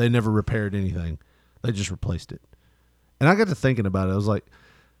repaired anything. They just replaced it. And I got to thinking about it. I was like,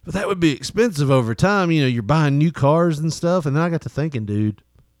 but that would be expensive over time. You know, you're buying new cars and stuff. And then I got to thinking, dude,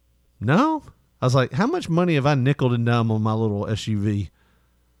 no. I was like, how much money have I nickeled and dimed on my little SUV?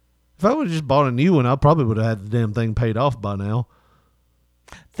 If I would have just bought a new one, I probably would have had the damn thing paid off by now.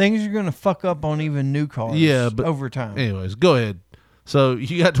 Things are going to fuck up on even new cars but over time. Anyways, go ahead. So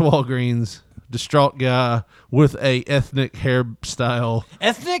you got to Walgreens, distraught guy with a ethnic hairstyle.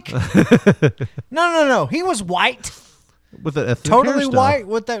 Ethnic? No. He was white. With an ethnic totally hairstyle. white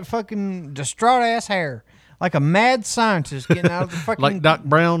with that fucking distraught ass hair. Like a mad scientist getting out of the fucking... Like Doc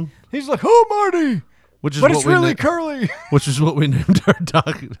Brown? He's like, oh, Marty! But it's really curly. Which is what we named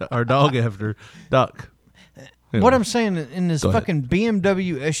our dog after, Doc. Anyway. What I'm saying, in this fucking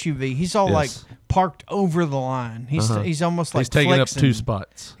BMW SUV, he's all like parked over the line. He's almost like he's taking flexing. up two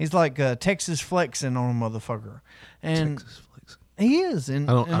spots. He's like Texas flexing on a motherfucker. And Texas flexing. He is. And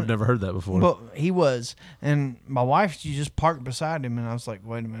I've never heard that before. But he was. And my wife, she just parked beside him, and I was like,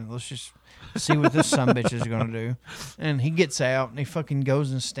 wait a minute, let's just see what this sumbitch is going to do. And he gets out, and he fucking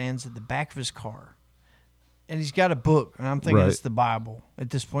goes and stands at the back of his car. And he's got a book, and I'm thinking it's the Bible at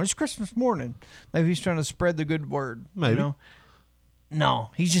this point. It's Christmas morning. Maybe he's trying to spread the good word. Maybe. You know?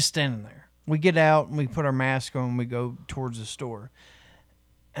 No, he's just standing there. We get out, and we put our mask on, and we go towards the store.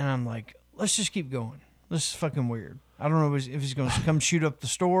 And I'm like, let's just keep going. This is fucking weird. I don't know if he's going to come shoot up the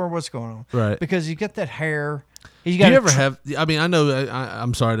store or what's going on. Right. Because he's got that hair. Do you ever have, I mean, I know,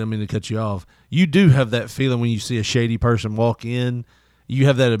 I'm sorry, I didn't mean to cut you off. You do have that feeling when you see a shady person walk in. You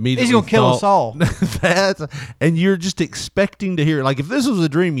have that immediately. He's going to kill us all. And you're just expecting to hear it. Like if this was a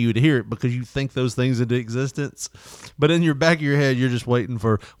dream, you would hear it because you think those things into existence. But in your back of your head, you're just waiting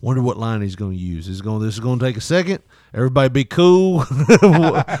for, wonder what line he's going to use. This is going to take a second. Everybody be cool.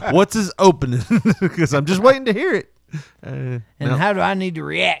 What's his opening? Because I'm just waiting to hear it. How do I need to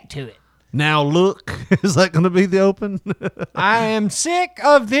react to it? Now look, is that going to be the open? I am sick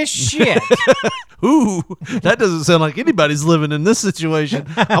of this shit. Ooh, that doesn't sound like anybody's living in this situation.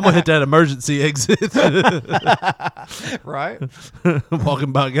 I'm gonna hit that emergency exit. Right?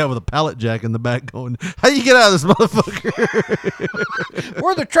 Walking by a guy with a pallet jack in the back, going, "How you get out of this motherfucker?"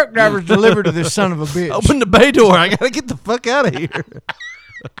 Where the truck drivers delivered to this son of a bitch? Open the bay door. I gotta get the fuck out of here.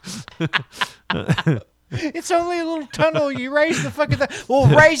 It's only a little tunnel. You raise the fucking thing. Well,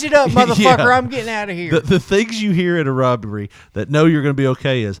 raise it up, motherfucker. Yeah. I'm getting out of here. The things you hear at a robbery that know you're going to be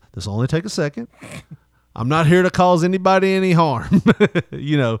okay is, this will only take a second. I'm not here to cause anybody any harm.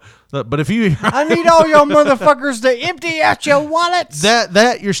 You know, but if you... I need all y'all motherfuckers to empty out your wallets.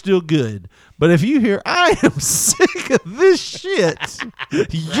 That you're still good. But if you hear, I am sick of this shit,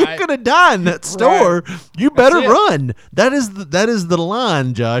 you're gonna die in that store. Right. You better run. That is the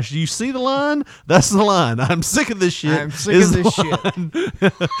line, Josh. You see the line? That's the line. I'm sick of this shit. I'm sick of this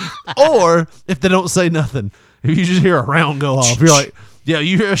shit. Or if they don't say nothing, if you just hear a round go off, you're like, yeah,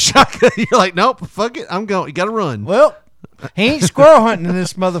 you hear a shotgun, you're like, nope, fuck it, I'm going. You gotta run. Well, he ain't squirrel hunting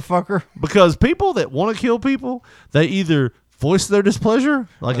this motherfucker. Because people that want to kill people, they either voice their displeasure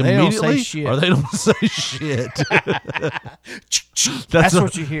like immediately, or they don't say shit. That's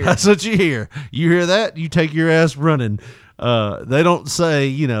what you hear. That's what you hear. You hear that, you take your ass running. They don't say,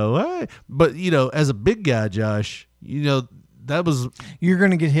 you know, hey. But you know, as a big guy, Josh, you know, that was, you're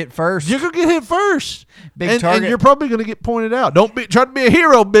gonna get hit first. You're gonna get hit first. Big target. And you're probably gonna get pointed out. Don't try to be a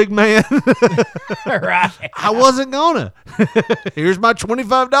hero, big man. Right. I wasn't gonna. Here's my $25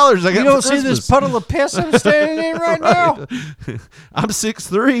 I got. You don't see this puddle of piss I'm standing in right now? I'm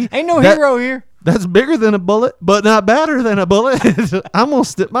 6'3". Ain't no hero here. That's bigger than a bullet, but not badder than a bullet. I'm gonna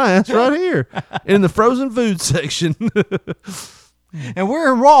stick my ass right here in the frozen food section. And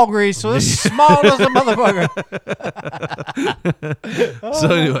we're in Walgreens, so this is small as a motherfucker.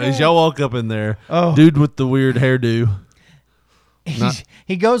 So anyways, y'all walk up in there. Dude with the weird hairdo.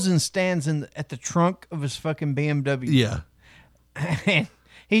 He goes and stands at the trunk of his fucking BMW. Yeah. And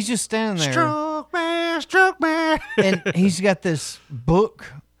he's just standing there. Stroke man. And he's got this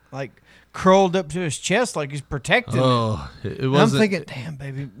book, like, curled up to his chest like he's protecting it. It wasn't. I'm thinking, damn,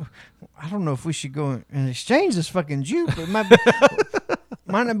 baby, I don't know if we should go and exchange this fucking jupe. It might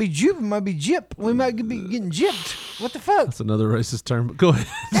not be jupe, it might be jip. We might be getting gypped. What the fuck? That's another racist term, but go ahead.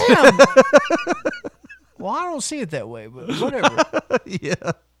 Damn. Well, I don't see it that way, but whatever. Yeah.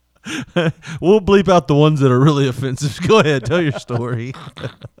 We'll bleep out the ones that are really offensive. Go ahead, tell your story.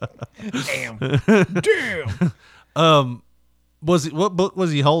 Damn. Was it, what book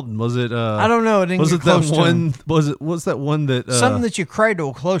was he holding? Was it I don't know. It didn't was get it that close to one? him. What's that one that something that you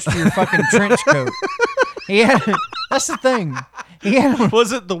cradle close to your fucking trench coat? He had. That's the thing. He had on,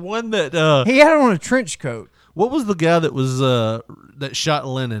 was it the one that he had on a trench coat? What was the guy that was that shot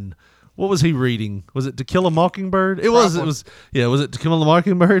Lennon? What was he reading? Was it To Kill a Mockingbird? It was. Yeah. Was it To Kill a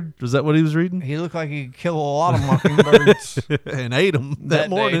Mockingbird? Was that what he was reading? He looked like he could kill a lot of mockingbirds and ate them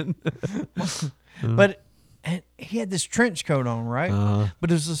that morning. But. And he had this trench coat on, right? But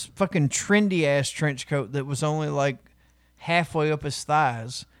it was this fucking trendy ass trench coat that was only like halfway up his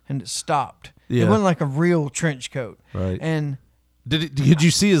thighs, and it stopped. Yeah. It wasn't like a real trench coat, right? And did you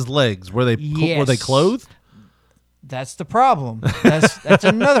see his legs? Were they clothed? That's the problem. That's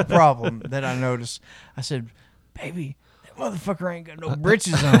another problem that I noticed. I said, "Baby, that motherfucker ain't got no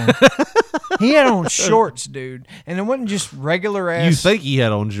britches on." He had on shorts, dude, and it wasn't just regular ass. You think he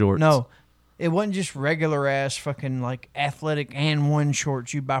had on shorts? No. It wasn't just regular ass fucking like athletic and one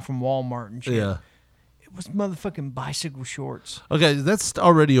shorts you buy from Walmart and shit. Yeah. It was motherfucking bicycle shorts. Okay, that's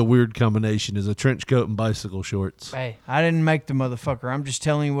already a weird combination, is a trench coat and bicycle shorts. Hey, I didn't make the motherfucker. I'm just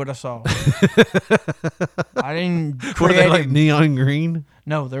telling you what I saw. I didn't create Were they like neon green?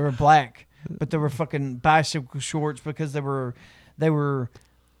 No, they were black. But they were fucking bicycle shorts because they were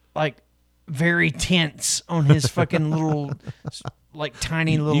like very tense on his fucking little like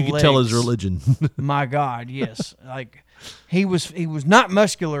tiny little legs. You could tell his religion. My God, yes. Like he was not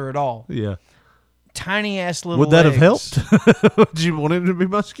muscular at all. Yeah. Tiny ass little Would that legs. have helped? Would you want him to be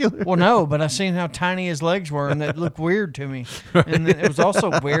muscular? Well, no, but I seen how tiny his legs were, and that looked weird to me. Right. And then it was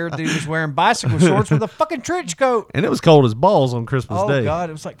also weird that he was wearing bicycle shorts with a fucking trench coat. And it was cold as balls on Christmas Day. Oh, God,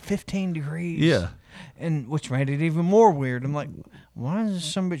 it was like 15 degrees. Yeah. And which made it even more weird. I'm like, why is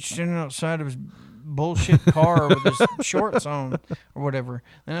some bitch standing outside of his bullshit car with his shorts on or whatever?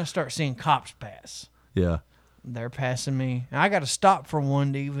 Then I start seeing cops pass. Yeah. They're passing me. And I got to stop for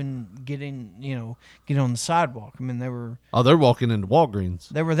one to even get on the sidewalk. I mean, they're walking into Walgreens.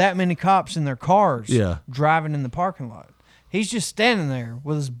 There were that many cops in their cars. Yeah. Driving in the parking lot. He's just standing there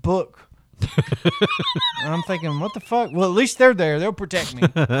with his book And I'm thinking, what the fuck? Well, at least they're there. They'll protect me.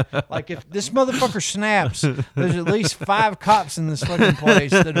 Like, if this motherfucker snaps, there's at least 5 cops in this fucking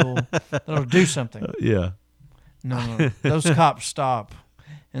place that'll do something. Yeah. No. Those cops stop,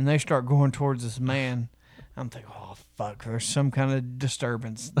 and they start going towards this man. I'm thinking, oh, fuck, there's some kind of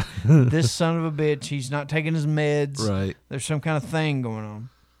disturbance. This son of a bitch, he's not taking his meds. Right. There's some kind of thing going on.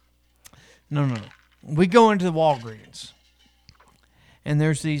 No. We go into the Walgreens, and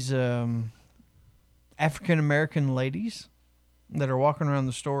there's these African-American ladies that are walking around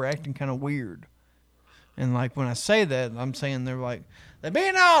the store acting kind of weird. And, like, when I say that, I'm saying they're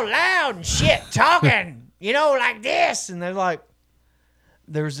being all loud and shit, talking, like this. And they're like,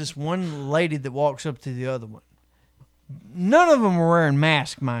 there's this one lady that walks up to the other one. None of them were wearing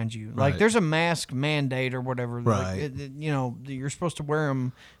masks, mind you. Like, there's a mask mandate or whatever. Right. Like, you're supposed to wear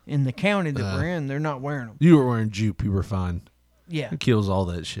them in the county that we're in. Th're not wearing them. You were wearing jupe. You were fine. Yeah. It kills all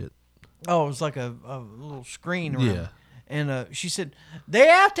that shit. Oh, it was like a little screen around. Yeah. And she said,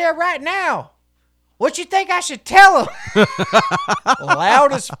 they're out there right now. What you think I should tell them?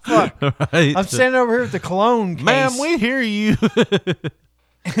 Loud as fuck. Right. I'm standing over here with the cologne case. Ma'am, we hear you.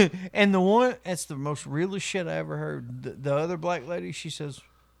 And that's the most realest shit I ever heard. The other black lady, she says,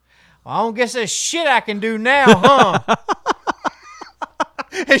 well, I don't guess there's shit I can do now, huh?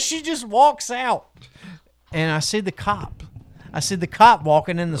 And she just walks out. And I see the cop.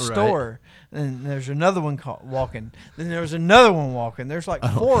 Walking in the store. And there's another one walking. Then there's another one walking. There's like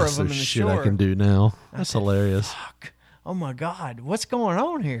 4 of them in the shit store. I can do now. That's hilarious. Fuck. Oh my God. What's going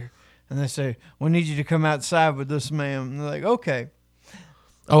on here? And they say, we need you to come outside with this, ma'am. And they're like, okay.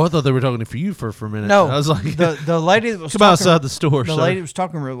 Oh, I thought they were talking for you for a minute. No. I was like, the lady that was come outside the store, The sir. lady was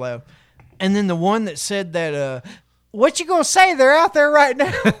talking real loud. And then the one that said that, what you going to say? They're out there right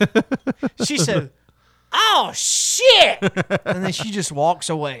now. She said, oh, shit. And then she just walks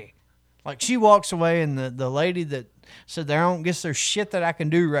away. Like, she walks away, and the lady that said, I don't guess there's shit that I can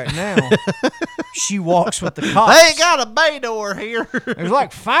do right now, she walks with the cops. They ain't got a bay door here. There's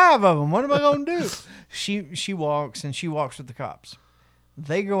like 5 of them. What am I going to do? She walks, and she walks with the cops.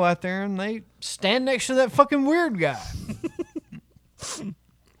 They go out there, and they stand next to that fucking weird guy.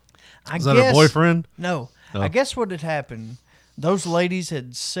 Is that her boyfriend? No. Oh. I guess what had happened, those ladies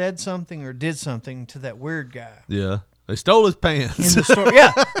had said something or did something to that weird guy. Yeah. They stole his pants. In the store.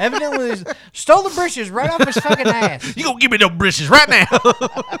 Yeah. Evidently, they stole the britches right off his fucking ass. You gonna give me those britches right now.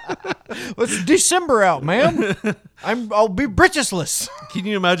 Well, it's December out, man. I'll be britchesless. Can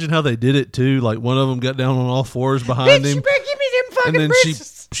you imagine how they did it, too? Like, one of them got down on all 4s behind him. You better give me them fucking and then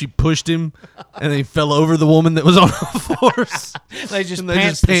britches. she pushed him, and he fell over the woman that was on all 4s. They just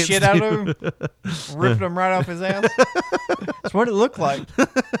pantsed the shit out of him. Ripped him right off his ass. That's what it looked like.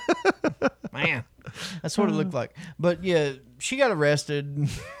 Man. That's what it looked like. But, yeah, she got arrested.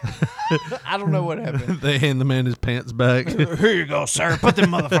 I don't know what happened. They hand the man his pants back. Here you go, sir. Put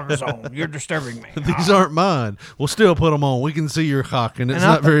them motherfuckers on. You're disturbing me. These aren't mine. We'll still put them on. We can see your cock, and it's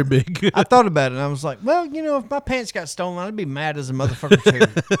not very big. I thought about it, and I was like, well, if my pants got stolen, I'd be mad as a motherfucker,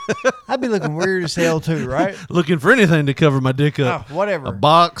 too. I'd be looking weird as hell, too, right? Looking for anything to cover my dick up. Oh, whatever. A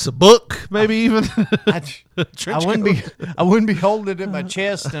box, a book, maybe even. I wouldn't be holding it at my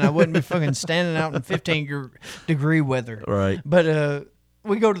chest, and I wouldn't be fucking standing out in 15-degree weather. Right. But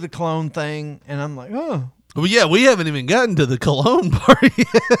we go to the cologne thing, and I'm like, oh. Well, yeah, we haven't even gotten to the cologne part yet.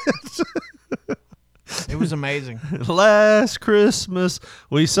 It was amazing. Last Christmas,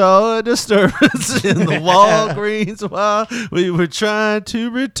 we saw a disturbance in the Walgreens while we were trying to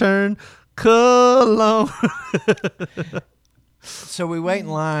return cologne. So we wait in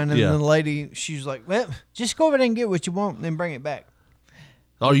line, and the lady, she's like, well, just go over there and get what you want, and then bring it back.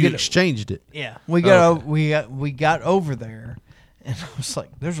 Oh, you exchanged it? Yeah. We got over there, and I was like,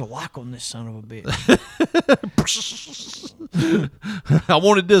 there's a lock on this son of a bitch. I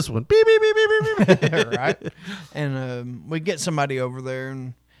wanted this one. Beep, beep, beep, beep, beep, beep. Right? And we get somebody over there,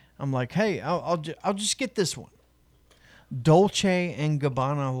 and I'm like, hey, I'll just get this one. Dolce and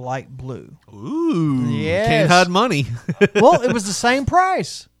Gabbana light blue. Ooh. Yes. Can't hide money. Well, it was the same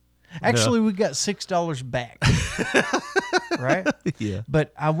price. Actually, we got $6 back. Right? Yeah.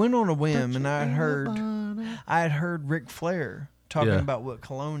 But I went on a whim, and I had heard Ric Flair talking about what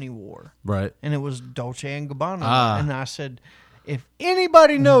cologne he wore. Right. And it was Dolce and Gabbana. And I said, if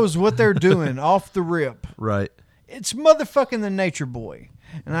anybody knows what they're doing off the rip, right, it's motherfucking the Nature Boy.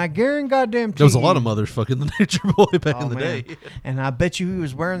 And I guarantee goddamn there was a lot of mothers fucking the Nature Boy back in the man. day. And I bet you he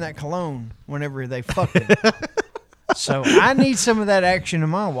was wearing that cologne whenever they fucked him. So I need some of that action in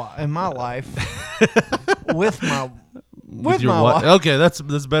my life with With your my wife. wife. Okay, that's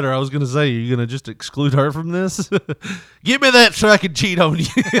better. I was gonna say, you're gonna just exclude her from this. Give me that so I can cheat on you.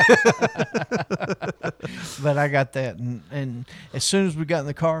 But I got that, and as soon as we got in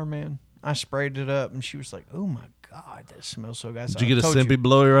the car, man, I sprayed it up, and she was like, "Oh my God, that smells so good." Did you get a Simpy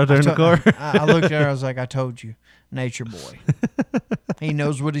blower right there in the car? I looked at her. I was like, "I told you, nature boy. He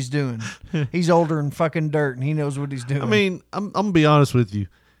knows what he's doing. He's older than fucking dirt, and he knows what he's doing." I mean, I'm gonna be honest with you.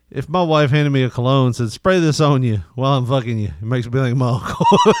 If my wife handed me a cologne and said, "Spray this on you while I'm fucking you," it makes me think of my uncle.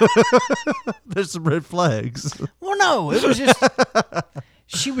 There's some red flags. Well, no, it was just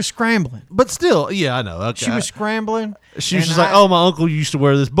she was scrambling. But still, yeah, I know. Okay. She was scrambling. She was just like, "Oh, my uncle used to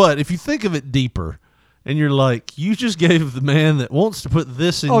wear this." But if you think of it deeper, and you're like, you just gave the man that wants to put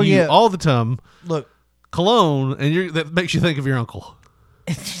this in you all the time, look, cologne, and that makes you think of your uncle.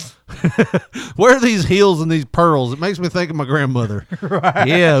 Where are these heels and these pearls? It makes me think of my grandmother. Right.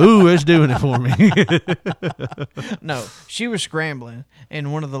 Yeah, ooh, it's doing it for me. No, she was scrambling,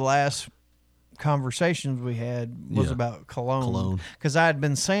 and one of the last conversations we had was about cologne. Because I had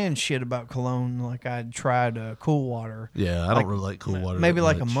been saying shit about cologne, like I'd tried cool water. Yeah, I don't really like cool water. Maybe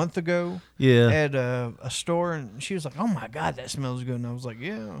like a month ago. Yeah. At a store, and she was like, "Oh my God, that smells good." And I was like,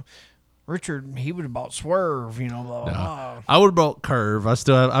 "Yeah. Richard, he would have bought Swerve, blah, blah, blah." I would have bought Curve.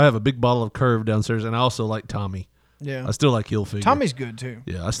 I have a big bottle of Curve downstairs, and I also like Tommy. Yeah. I still like Hilfiger. Tommy's good too.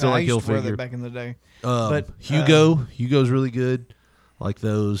 Yeah, I still like I used to wear Hilfiger. that back in the day. But Hugo's really good. Like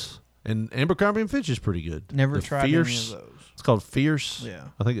those. And Abercrombie & Fitch is pretty good. Never tried any of those. It's called Fierce. Yeah.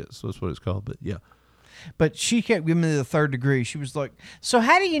 I think that's what it's called, but yeah. But she kept giving me the third degree. She was like, "So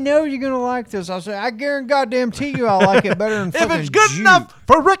how do you know you're going to like this?" I said, "I guarantee you I'll like it better than fucking If it's good Juke." enough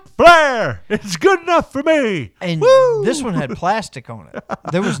for Ric Flair, it's good enough for me. And Woo! this one had plastic on it.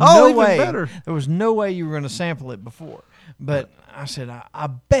 There was even way. better. There was no way you were going to sample it before. But I said, I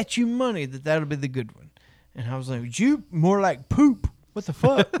bet you money that'll be the good one. And I was like, "Juke, more like poop. What the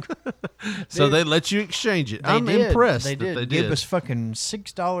fuck?" So they let you exchange it. I'm did. impressed They that did. they Give did. us fucking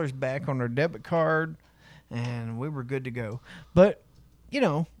 $6 back on our debit card, and we were good to go. But, it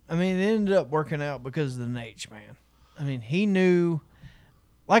ended up working out because of the Nate, man. I mean, he knew,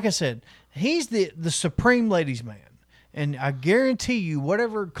 like I said, he's the supreme ladies man. And I guarantee you,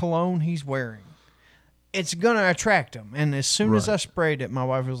 whatever cologne he's wearing, it's going to attract him. And as soon as I sprayed it, my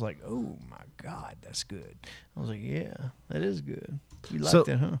wife was like, "Oh, my God, that's good." I was like, "Yeah, that is good. You liked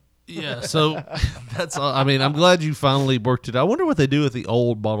it, huh?" Yeah, so that's all. I mean, I'm glad you finally worked it out. I wonder what they do with the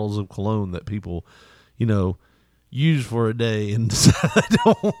old bottles of cologne that people, use for a day and decide they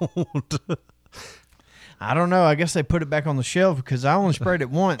don't. I don't know. I guess they put it back on the shelf because I only sprayed it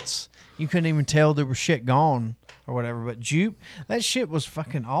once. You couldn't even tell there was shit gone or whatever. But Jupe, that shit was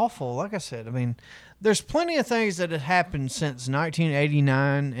fucking awful. Like I said, I mean, there's plenty of things that have happened since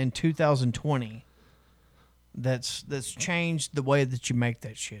 1989 and 2020 that's changed the way that you make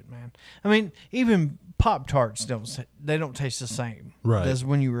that shit, man. I mean, even Pop-Tarts don't taste the same as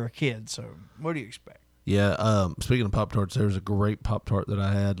when you were a kid. So what do you expect? Yeah, speaking of Pop-Tarts, there was a great Pop-Tart that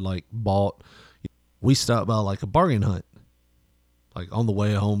I had bought. We stopped by a bargain hunt, on the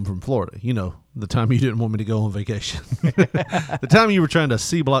way home from Florida. The time you didn't want me to go on vacation. The time you were trying to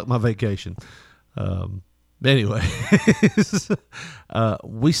C-block my vacation. Anyway,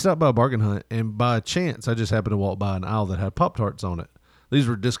 we stopped by a bargain hunt, and by chance, I just happened to walk by an aisle that had Pop-Tarts on it. These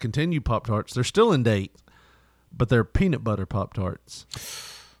were discontinued Pop-Tarts. They're still in date, but they're peanut butter Pop-Tarts.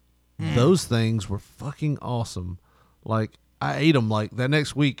 Those things were fucking awesome. I ate them that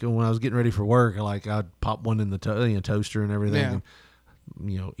next week, and when I was getting ready for work, I'd pop one in the toaster and everything,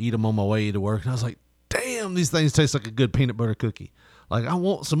 and eat them on my way to work. And I was like, "Damn, these things taste like a good peanut butter cookie. I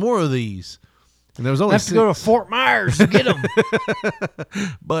want some more of these." And there was only I have to go to Fort Myers to get them.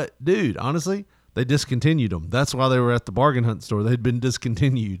 But dude, honestly, they discontinued them. That's why they were at the bargain hunt store. They'd been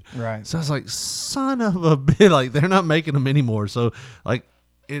discontinued. Right. So I was like, son of a bitch. They're not making them anymore. So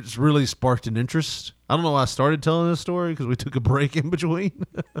it's really sparked an interest. I don't know why I started telling this story because we took a break in between.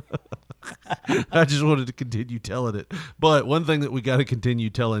 I just wanted to continue telling it. But one thing that we got to continue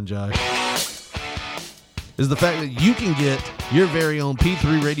telling, Josh, is the fact that you can get your very own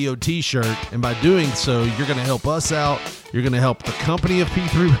P3 Radio t-shirt, and by doing so, you're going to help us out. You're going to help the company of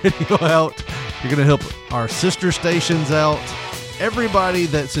P3 Radio out. You're going to help our sister stations out. Everybody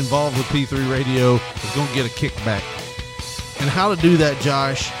that's involved with P3 Radio is going to get a kickback. And how to do that,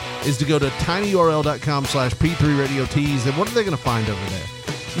 Josh, is to go to tinyurl.com/P3 Radio tees. And what are they going to find over there?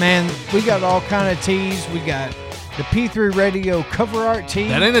 Man, we got all kind of tees. We got the P3 Radio cover art tee.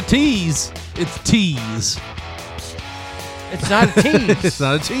 That ain't a tease. It's tease. It's not a tease. It's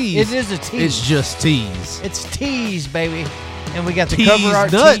not a tease. It is a tease. It's just tease. It's tease, baby. And we got the Tease cover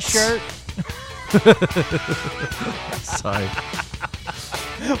art nuts. t-shirt. Sorry.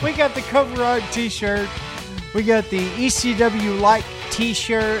 We got the Cover Art T-shirt. We got the ECW Like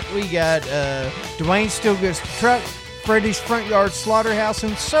T-shirt. We got Dwayne Still Goes to Truck, Freddy's Front Yard Slaughterhouse,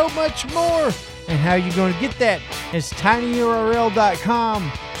 and so much more. And how you going to get that is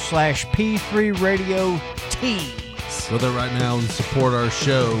tinyurl.com/P3RadioTees. Go there right now and support our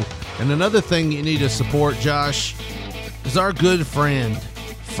show. And another thing you need to support, Josh, is our good friend.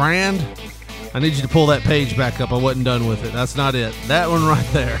 Friend? I need you to pull that page back up. I wasn't done with it. That's not it. That one right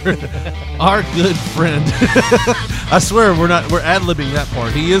there. Our good friend. I swear we're ad-libbing that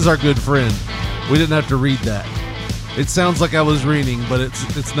part. He is our good friend. We didn't have to read that. It sounds like I was reading, but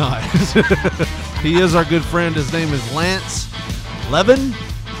it's not. He is our good friend. His name is Lance Levine.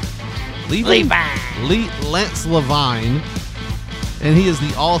 Lance Levine. And he is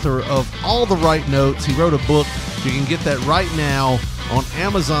the author of All the Right Notes. He wrote a book. You can get that right now on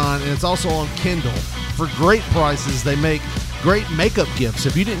Amazon, and it's also on Kindle. For great prices, they make great makeup gifts.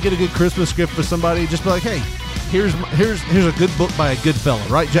 If you didn't get a good Christmas gift for somebody, just be like, hey, here's a good book by a good fella.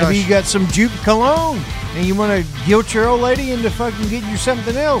 Right, Josh? Maybe you got some Juke cologne, and you want to guilt your old lady into fucking getting you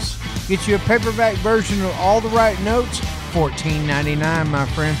something else. Get you a paperback version of All the Right Notes, $14.99, my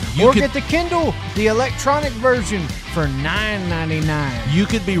friend. Get the Kindle, the electronic version, for $9.99. You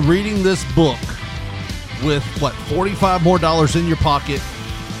could be reading this book with, $45 more in your pocket,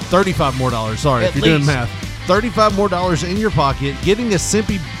 $35 more, sorry, if you're doing math. $35 more in your pocket, getting a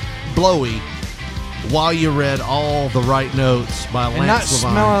Simpy Blowy while you read All the Right Notes by Lance Levine. And not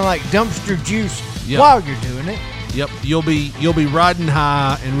smelling like dumpster juice while you're doing it. Yep, you'll be riding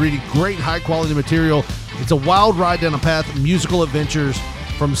high and reading great high-quality material. It's a wild ride down a path of musical adventures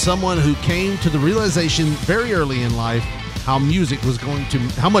from someone who came to the realization very early in life how much music was going to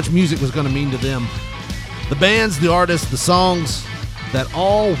mean to them. The bands, the artists, the songs that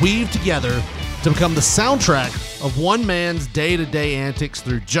all weave together to become the soundtrack of one man's day-to-day antics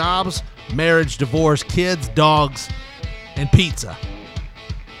through jobs, marriage, divorce, kids, dogs, and pizza.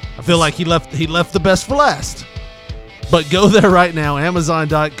 I feel like he left the best for last. But go there right now,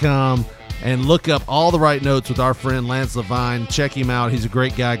 Amazon.com, and look up All the Right Notes with our friend Lance Levine. Check him out. He's a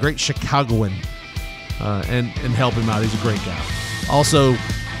great guy, great Chicagoan, and help him out. He's a great guy. Also,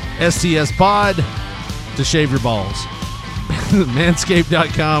 STS Pod to shave your balls.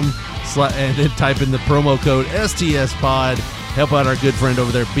 Manscaped.com and then type in the promo code STS Pod. Help out our good friend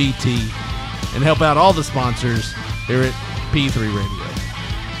over there, BT, and help out all the sponsors here at P3 Radio.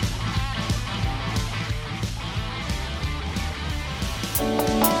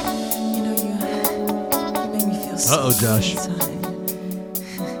 Uh-oh, Josh. I've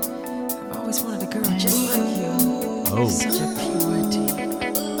always wanted a girl just like you. Oh. Such a purity.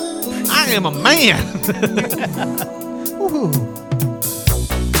 I am a man.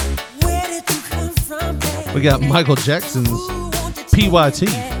 We got Michael Jackson's PYT.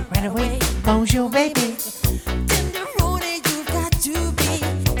 Right away, bonjour, baby.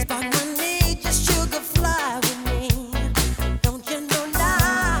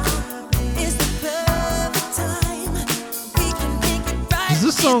 Does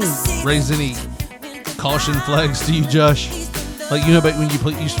this song raise any caution flags to you, Josh? Like, you know, back when you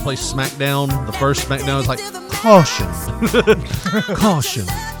used to play SmackDown, the first SmackDown was like, caution. Caution.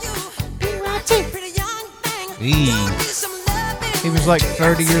 He was like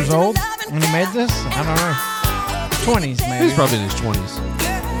 30 years old when he made this? I don't know. 20s, maybe. He's probably in his 20s.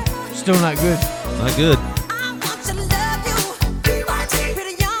 Still not good. Not good.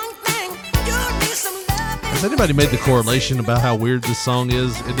 Has anybody made the correlation about how weird this song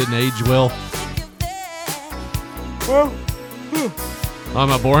is? It didn't age well. Well,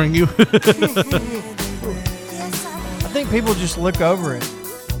 am I boring you? I think people just look over it.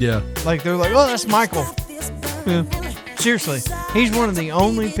 Yeah. Like, they're like, oh, that's Michael. Yeah. Seriously, he's one of the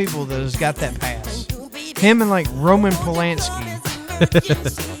only people that has got that pass. Him and, like, Roman Polanski.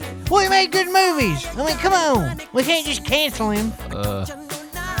 Well, he made good movies. I mean, come on. We can't just cancel him.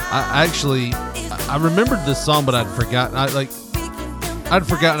 I remembered this song, but I'd forgotten. I'd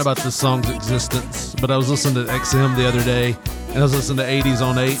forgotten about this song's existence. But I was listening to XM the other day, and I was listening to 80s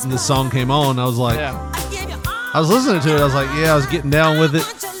on 8, and this song came on. And I was like, I was listening to it. I was like, yeah, I was getting down with it.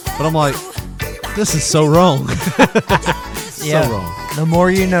 But I'm like, this is so wrong. So wrong. The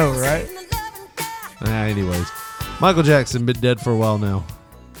more you know, right? Anyways, Michael Jackson been dead for a while now.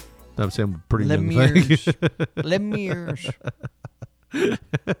 I'm saying pretty young thing. 11 years.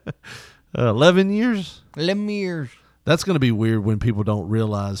 11 years? 11 years. That's going to be weird when people don't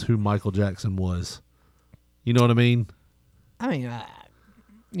realize who Michael Jackson was. You know what I mean? I mean,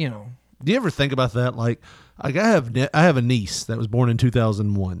 you know. Do you ever think about that? Like I have a niece that was born in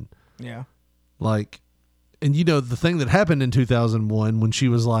 2001. Yeah. Like, And the thing that happened in 2001 when she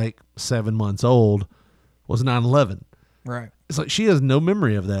was like 7 months old was 9/11. Right. It's like she has no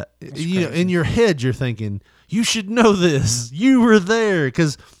memory of that. In your head, you're thinking you should know this. You were there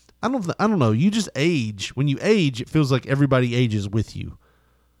because I don't know. You just age. When you age, it feels like everybody ages with you,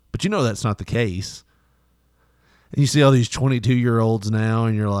 but that's not the case. And you see all these 22-year-olds now,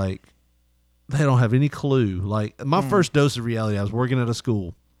 and you're like, they don't have any clue. Like my first dose of reality, I was working at a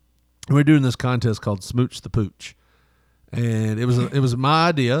school, and we were doing this contest called Smooch the Pooch, and it was my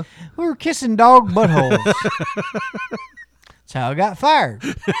idea. We were kissing dog buttholes. That's how I got fired.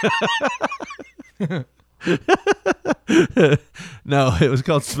 No, it was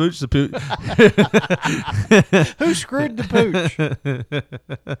called Smooch the Pooch. Who screwed the pooch?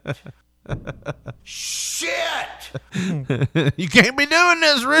 Shit! You can't be doing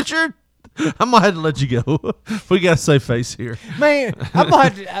this, Richard. I'm gonna have to let you go. We got to save face here, man. I'm gonna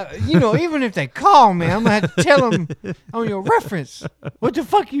have to, even if they call me, I'm gonna have to tell them on your reference what the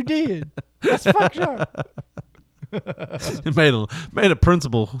fuck you did. That's fucked up. It made a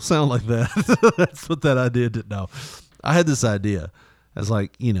principal sound like that. That's what that idea did. No, I had this idea. As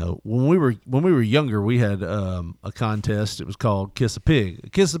like, when we were younger, we had a contest. It was called Kiss a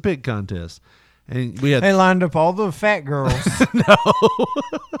Pig contest, and we had they lined up all the fat girls. No,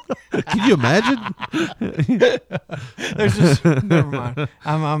 can you imagine? There's just never mind.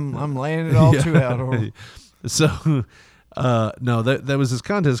 I'm laying it all too out. So. No, that was this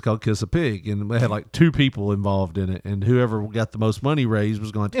contest called Kiss a Pig, and they had like 2 people involved in it, and whoever got the most money raised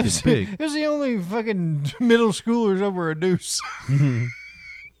was going to kiss a pig. It was the only fucking middle schoolers over a deuce.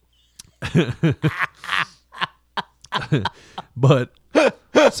 But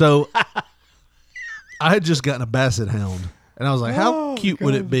so I had just gotten a basset hound, and I was like, how cute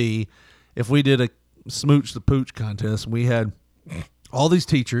would it be if we did a Smooch the Pooch contest, and we had all these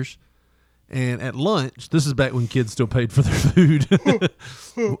teachers. And at lunch, this is back when kids still paid for their food,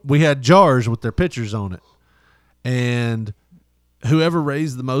 we had jars with their pictures on it. And whoever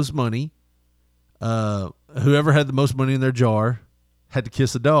raised the most money, whoever had the most money in their jar, had to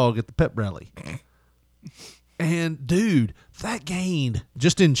kiss a dog at the pep rally. And, dude, that gained,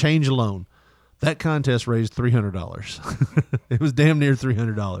 just in change alone, that contest raised $300. It was damn near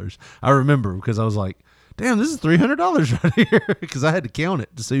 $300. I remember because I was like, damn, this is $300 right here, because I had to count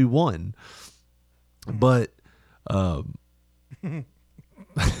it to see who won. But I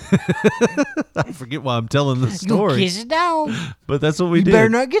forget why I'm telling this story. You kiss a dog. But that's what we did. You better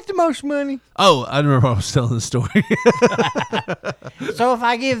not get the most money. Oh, I remember I was telling the story. So if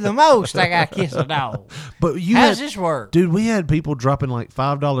I give the most, I got to kiss a dog. But how does this work? Dude, we had people dropping like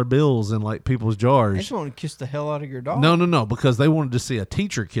 $5 bills in like people's jars. They just want to kiss the hell out of your dog. No, because they wanted to see a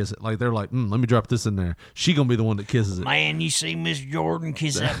teacher kiss it. Like they're like, let me drop this in there. She going to be the one that kisses it. Man, you see Miss Jordan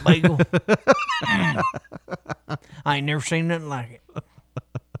kiss that bagel? I ain't never seen nothing like it.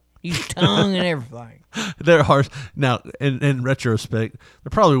 Use tongue and everything. They're harsh. Now, in retrospect, there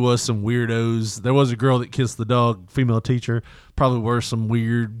probably was some weirdos. There was a girl that kissed the dog, female teacher. Probably were some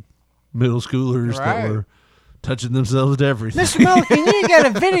weird middle schoolers that were touching themselves to everything. Mr. Milliken, you ain't got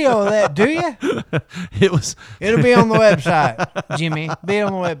a video of that, do you? It'll be on the website, Jimmy. Be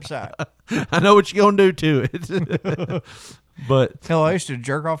on the website. I know what you're going to do to it. But hell, I used to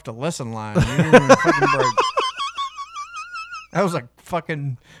jerk off to lesson line. You didn't even fucking break. That was a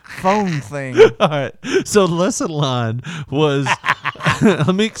fucking phone thing. All right. So lesson line was,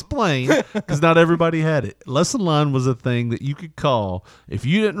 let me explain, because not everybody had it. Lesson line was a thing that you could call if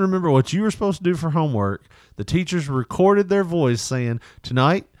you didn't remember what you were supposed to do for homework. The teachers recorded their voice saying,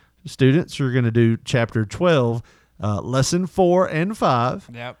 tonight, students, you're going to do chapter 12, lesson 4 and 5.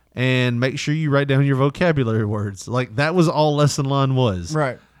 Yep. And make sure you write down your vocabulary words. Like that was all lesson line was.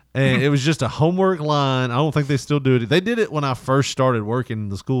 Right. And it was just a homework line. I don't think they still do it. They did it when I first started working in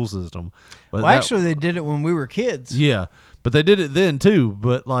the school system. But actually, they did it when we were kids. Yeah, but they did it then too.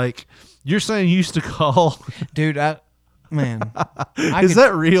 But like you're saying, you used to call, dude. Is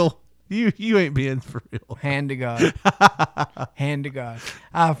that real? You ain't being for real. Hand to God. Hand to God.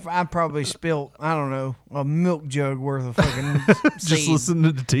 I probably spilt, I don't know, a milk jug worth of fucking just listening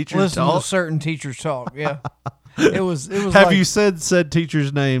to the teachers listen talk. To certain teachers talk. Yeah. It was. Have like, you said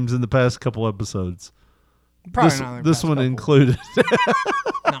teachers' names in the past couple episodes? Probably not. This one included.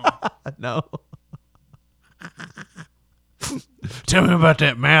 No. Tell me about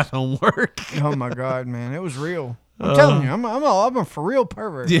that math homework. Oh my God, man, it was real. I'm telling you, I'm a for real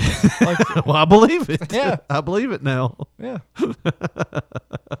pervert. Yeah. Well, I believe it. Yeah, I believe it now. Yeah.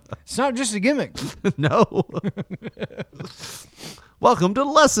 It's not just a gimmick. No. Welcome to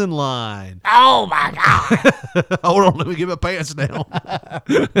Lesson Line. Oh my God. Hold on, let me get my pants down.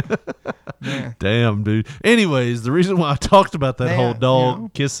 Man. Damn, dude. Anyways, the reason why I talked about that whole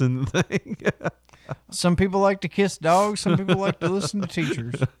dog kissing thing. Some people like to kiss dogs. Some people like to listen to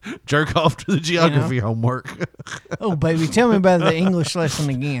teachers. Jerk off to the geography homework. Oh, baby, tell me about the English lesson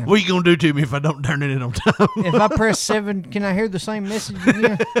again. What are you going to do to me if I don't turn it in on time? If I press 7, can I hear the same message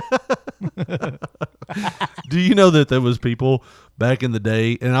again? Do you know that there was people back in the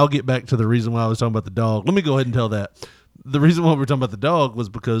day, and I'll get back to the reason why I was talking about the dog. Let me go ahead and tell that. The reason why we were talking about the dog was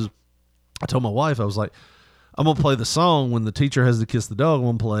because I told my wife, I was like, I'm going to play the song when the teacher has to kiss the dog. I'm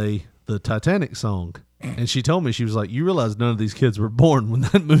going to play the Titanic song. And she told me, she was like, you realize none of these kids were born when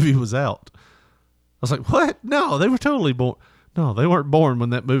that movie was out. I was like, what? No, they were totally born. No, they weren't born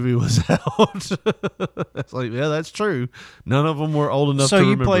when that movie was out. It's like, yeah, that's true. None of them were old enough to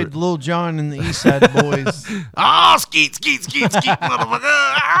remember. So you played Lil Jon and the East Side Boys. Oh, skeet, skeet, skeet, skeet, motherfucker.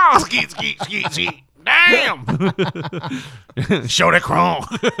 Oh, skeet, skeet, skeet, skeet. Damn. Show that crawl.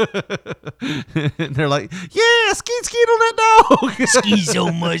 And they're like, yeah, skeet, skeet on that dog. Ski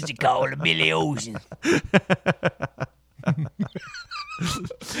so much they call it Billy Ocean.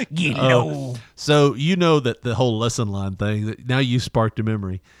 Get low. So you know that the whole lesson line thing, that now you sparked a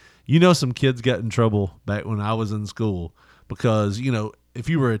memory. You know some kids got in trouble back when I was in school because, you know, if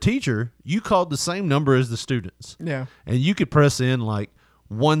you were a teacher, you called the same number as the students. Yeah. And you could press in like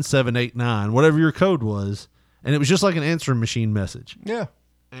 1789, whatever your code was, and it was just like an answering machine message. Yeah.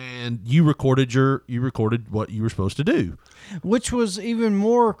 And you recorded what you were supposed to do. Which was even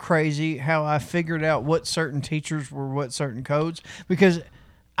more crazy how I figured out what certain teachers were what certain codes, because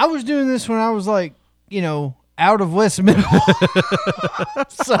I was doing this when I was like, you know, out of West Middle.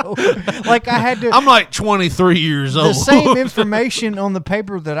 So like I had to, I'm like 23 years old. The same information on the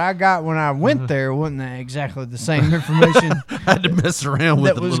paper that I got when I went there wasn't exactly the same information. I had to mess around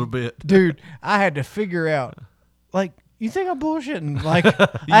with it a little bit. Dude, I had to figure out, like, you think I'm bullshitting? Like,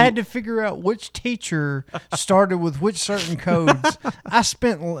 I had to figure out which teacher started with which certain codes.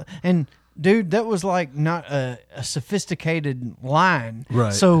 And dude, that was like not a sophisticated line.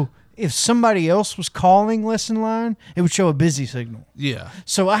 Right. So if somebody else was calling lesson line, it would show a busy signal. Yeah.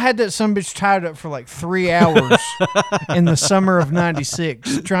 So I had that sumbitch tied up for like 3 hours in the summer of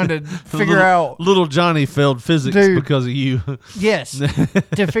 '96 trying to figure out. Little Johnny failed physics because of you. Yes.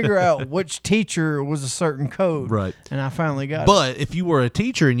 To figure out which teacher was a certain code. Right. And I finally got it. But if you were a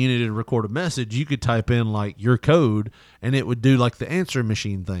teacher and you needed to record a message, you could type in like your code and it would do like the answering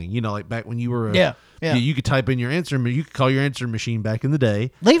machine thing. You know, like back when you were Yeah. You could type in your answer. You could call your answering machine back in the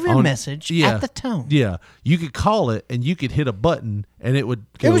day. Leave a message at the tone. Yeah, you could call it and you could hit a button and it would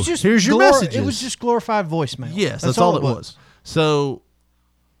go, it was just here's your messages. It was just glorified voicemail. Yes, that's all it was. So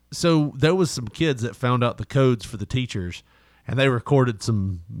there was some kids that found out the codes for the teachers and they recorded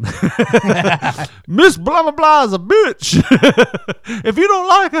some Miss blah blah blah is a bitch. If you don't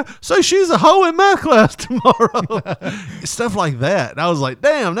like her, say she's a hoe in math class tomorrow. Stuff like that. And I was like,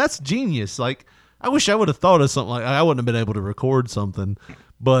 damn, that's genius. Like, I wish I would have thought of something like I wouldn't have been able to record something,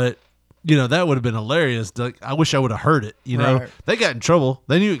 but you know, that would have been hilarious. Like, I wish I would have heard it. You know, They got in trouble.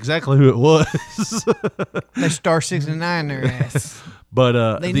 They knew exactly who it was. They star 69 their ass.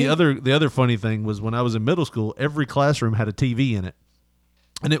 But the other funny thing was when I was in middle school, every classroom had a TV in it,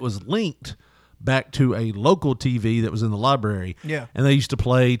 and it was linked back to a local TV that was in the library. Yeah, and they used to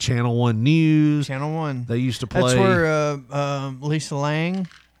play Channel 1 News. Channel 1. They used to play. That's where Lisa Lang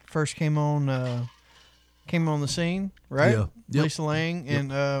first came on the scene, right? Yeah. Yep. Lisa Lang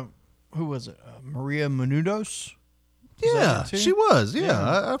and who was it? Maria Menounos? Yeah, she was.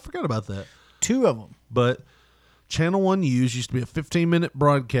 Yeah. I forgot about that. 2 of them. But Channel 1 News used to be a 15-minute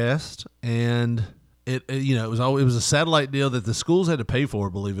broadcast, and it was a satellite deal that the schools had to pay for,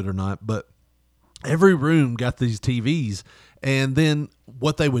 believe it or not. But every room got these TVs, and then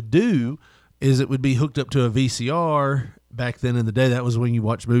what they would do is it would be hooked up to a VCR. Back then in the day, that was when you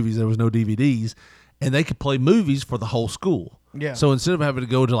watched movies. There was no DVDs, and they could play movies for the whole school. Yeah. So instead of having to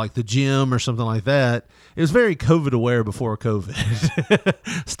go to like the gym or something like that, it was very COVID aware before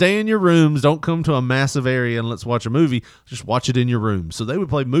COVID. Stay in your rooms. Don't come to a massive area and let's watch a movie. Just watch it in your room. So they would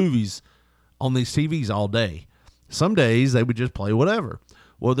play movies on these TVs all day. Some days they would just play whatever.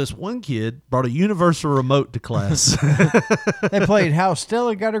 Well, this one kid brought a universal remote to class. They played How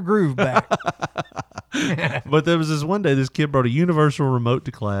Stella Got Her Groove Back. But there was this one day, this kid brought a universal remote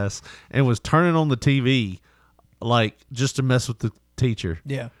to class and was turning on the TV, like, just to mess with the teacher.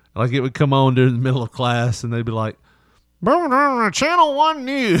 Yeah. Like, it would come on during the middle of class, and they'd be like, Channel 1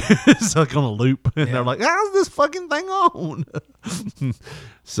 News, like on a loop. And they're like, how's this fucking thing on?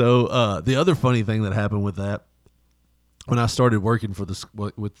 So the other funny thing that happened with that, when I started working with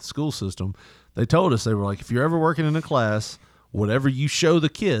the school system, they told us, they were like, if you're ever working in a class whatever you show the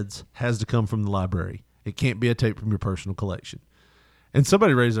kids has to come from the library. It can't be a tape from your personal collection. And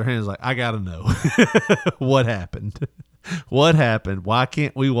somebody raised their hands like, I got to know what happened. What happened? Why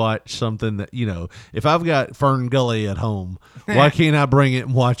can't we watch something that, if I've got Fern Gully at home, why can't I bring it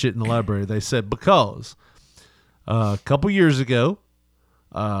and watch it in the library? They said, because a couple years ago,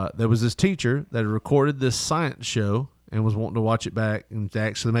 there was this teacher that had recorded this science show and was wanting to watch it back, and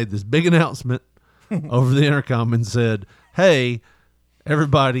actually made this big announcement over the intercom and said, hey,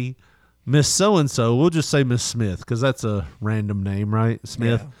 everybody, Miss So-and-so, we'll just say Miss Smith, because that's a random name, right?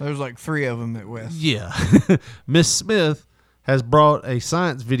 Smith. Yeah, there's like 3 of them at West. Yeah. Miss Smith has brought a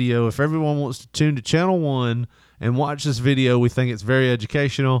science video. If everyone wants to tune to Channel 1 and watch this video, we think it's very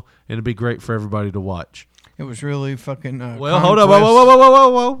educational, and it'd be great for everybody to watch. It was really fucking well, hold on.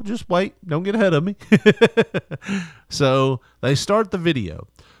 Whoa. Just wait. Don't get ahead of me. So they start the video.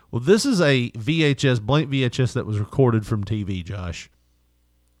 Well, this is a VHS, blank VHS that was recorded from TV, Josh.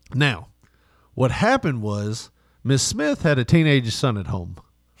 Now, what happened was Miss Smith had a teenage son at home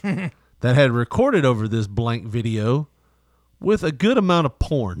that had recorded over this blank video with a good amount of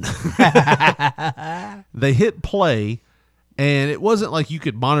porn. They hit play, and it wasn't like you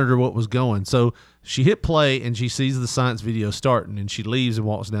could monitor what was going. So she hit play, and she sees the science video starting, and she leaves and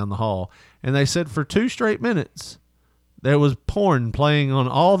walks down the hall. And they said for 2 straight minutes, there was porn playing on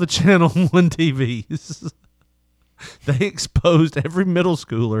all the Channel 1 TVs. They exposed every middle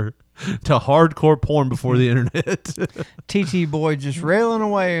schooler to hardcore porn before the internet. TT Boy just railing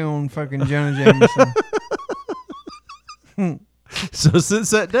away on fucking Jonah Jameson. So since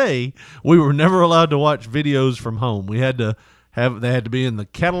that day, we were never allowed to watch videos from home. We had to they had to be in the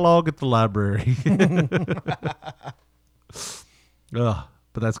catalog at the library.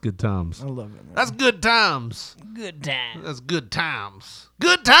 But that's good times. I love it, man. That's good times. Good times. That's good times.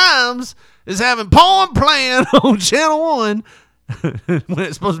 Good times is having porn playing on Channel 1 when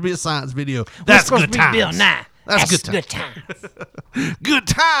it's supposed to be a science video. That's good times. Bill Nye. That's good times. Good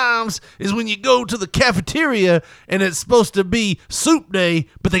times is when you go to the cafeteria and it's supposed to be soup day,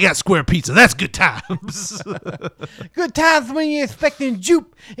 but they got square pizza. That's good times. Good times when you're expecting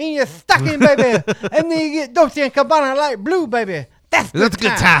jupe in your stocking, baby, and then you get Dolce & Gabbana light blue, baby. That's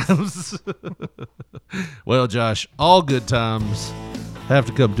good times. Well, Josh, all good times have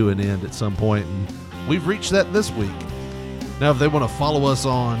to come to an end at some point, and we've reached that this week. Now, if they want to follow us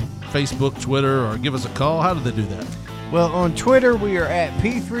on Facebook, Twitter, or give us a call, how do they do that? Well, on Twitter, we are at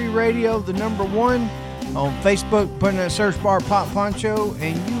P3 Radio, the number 1. On Facebook, put in that search bar Pop Poncho,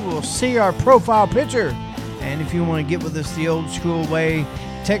 and you will see our profile picture. And if you want to get with us the old school way,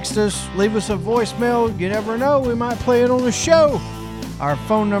 text us, leave us a voicemail. You never know, we might play it on the show. Our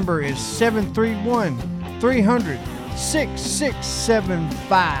phone number is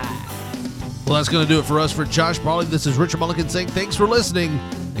 731-300-6675. Well, that's going to do it for us. For Josh Brawley, this is Richard Mulligan saying thanks for listening,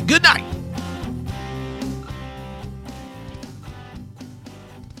 and good night.